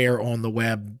where on the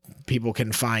web people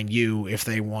can find you if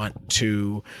they want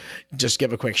to just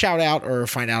give a quick shout out or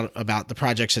find out about the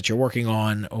projects that you're working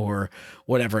on or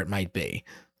whatever it might be.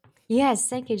 Yes,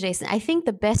 thank you, Jason. I think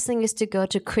the best thing is to go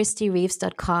to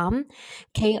KristieReeves.com,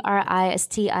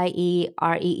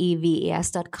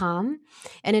 KristieReeves.com,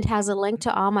 and it has a link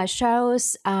to all my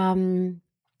shows.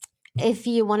 If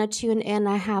you want to tune in,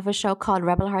 I have a show called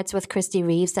Rebel Hearts with Kristie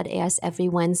Reeves that airs every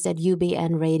Wednesday at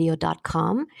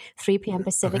ubnradio.com, 3 p.m.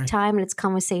 Pacific time. And it's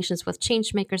conversations with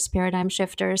changemakers, paradigm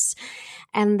shifters.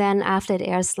 And then after it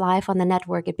airs live on the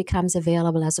network, it becomes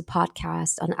available as a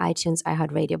podcast on iTunes,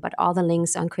 iHeartRadio, but all the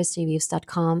links on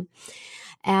KristieReeves.com.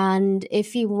 And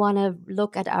if you want to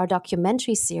look at our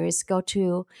documentary series, go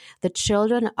to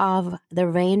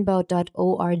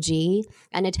thechildrenoftherainbow.org,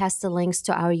 and it has the links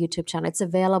to our YouTube channel. It's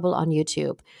available on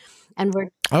YouTube. And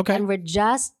we're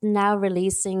just now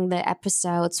releasing the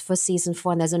episodes for season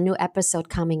 4, and there's a new episode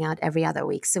coming out every other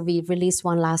week. So we released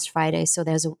one last Friday, so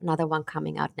there's another one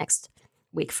coming out next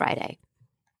week, Friday.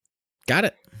 Got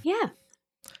it. Yeah.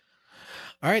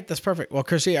 All right, that's perfect. Well,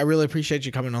 Kristie, I really appreciate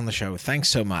you coming on the show. Thanks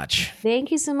so much.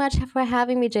 Thank you so much for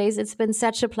having me, Jace. It's been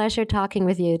such a pleasure talking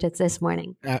with you this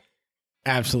morning.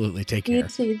 Absolutely. Take care. You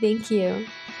too. Thank you.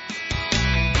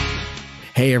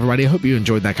 Hey, everybody. I hope you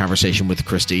enjoyed that conversation with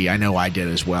Kristie. I know I did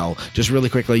as well. Just really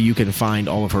quickly, you can find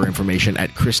all of her information at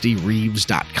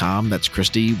KristieReeves.com. That's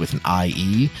Kristie with an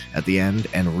I-E at the end,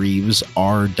 and Reeves,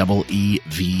 R-E-E-V-E-S,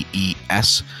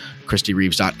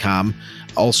 KristieReeves.com.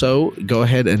 Also, go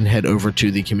ahead and head over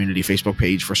to the community Facebook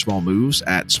page for Small Moves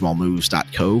at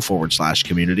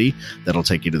smallmoves.co/community. That'll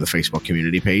take you to the Facebook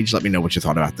community page. Let me know what you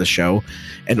thought about this show.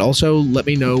 And also, let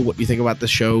me know what you think about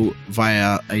this show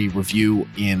via a review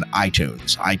in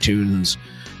iTunes. iTunes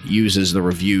uses the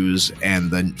reviews and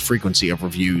the frequency of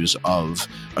reviews of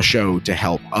a show to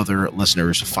help other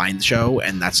listeners find the show,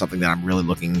 and that's something that I'm really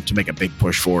looking to make a big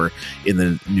push for in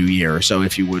the new year. So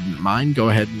if you wouldn't mind, go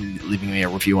ahead and leaving me a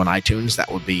review on iTunes.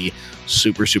 That would be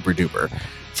super, super duper.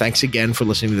 Thanks again for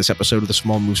listening to this episode of the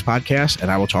Small Moves Podcast,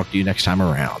 and I will talk to you next time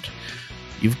around.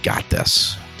 You've got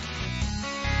this.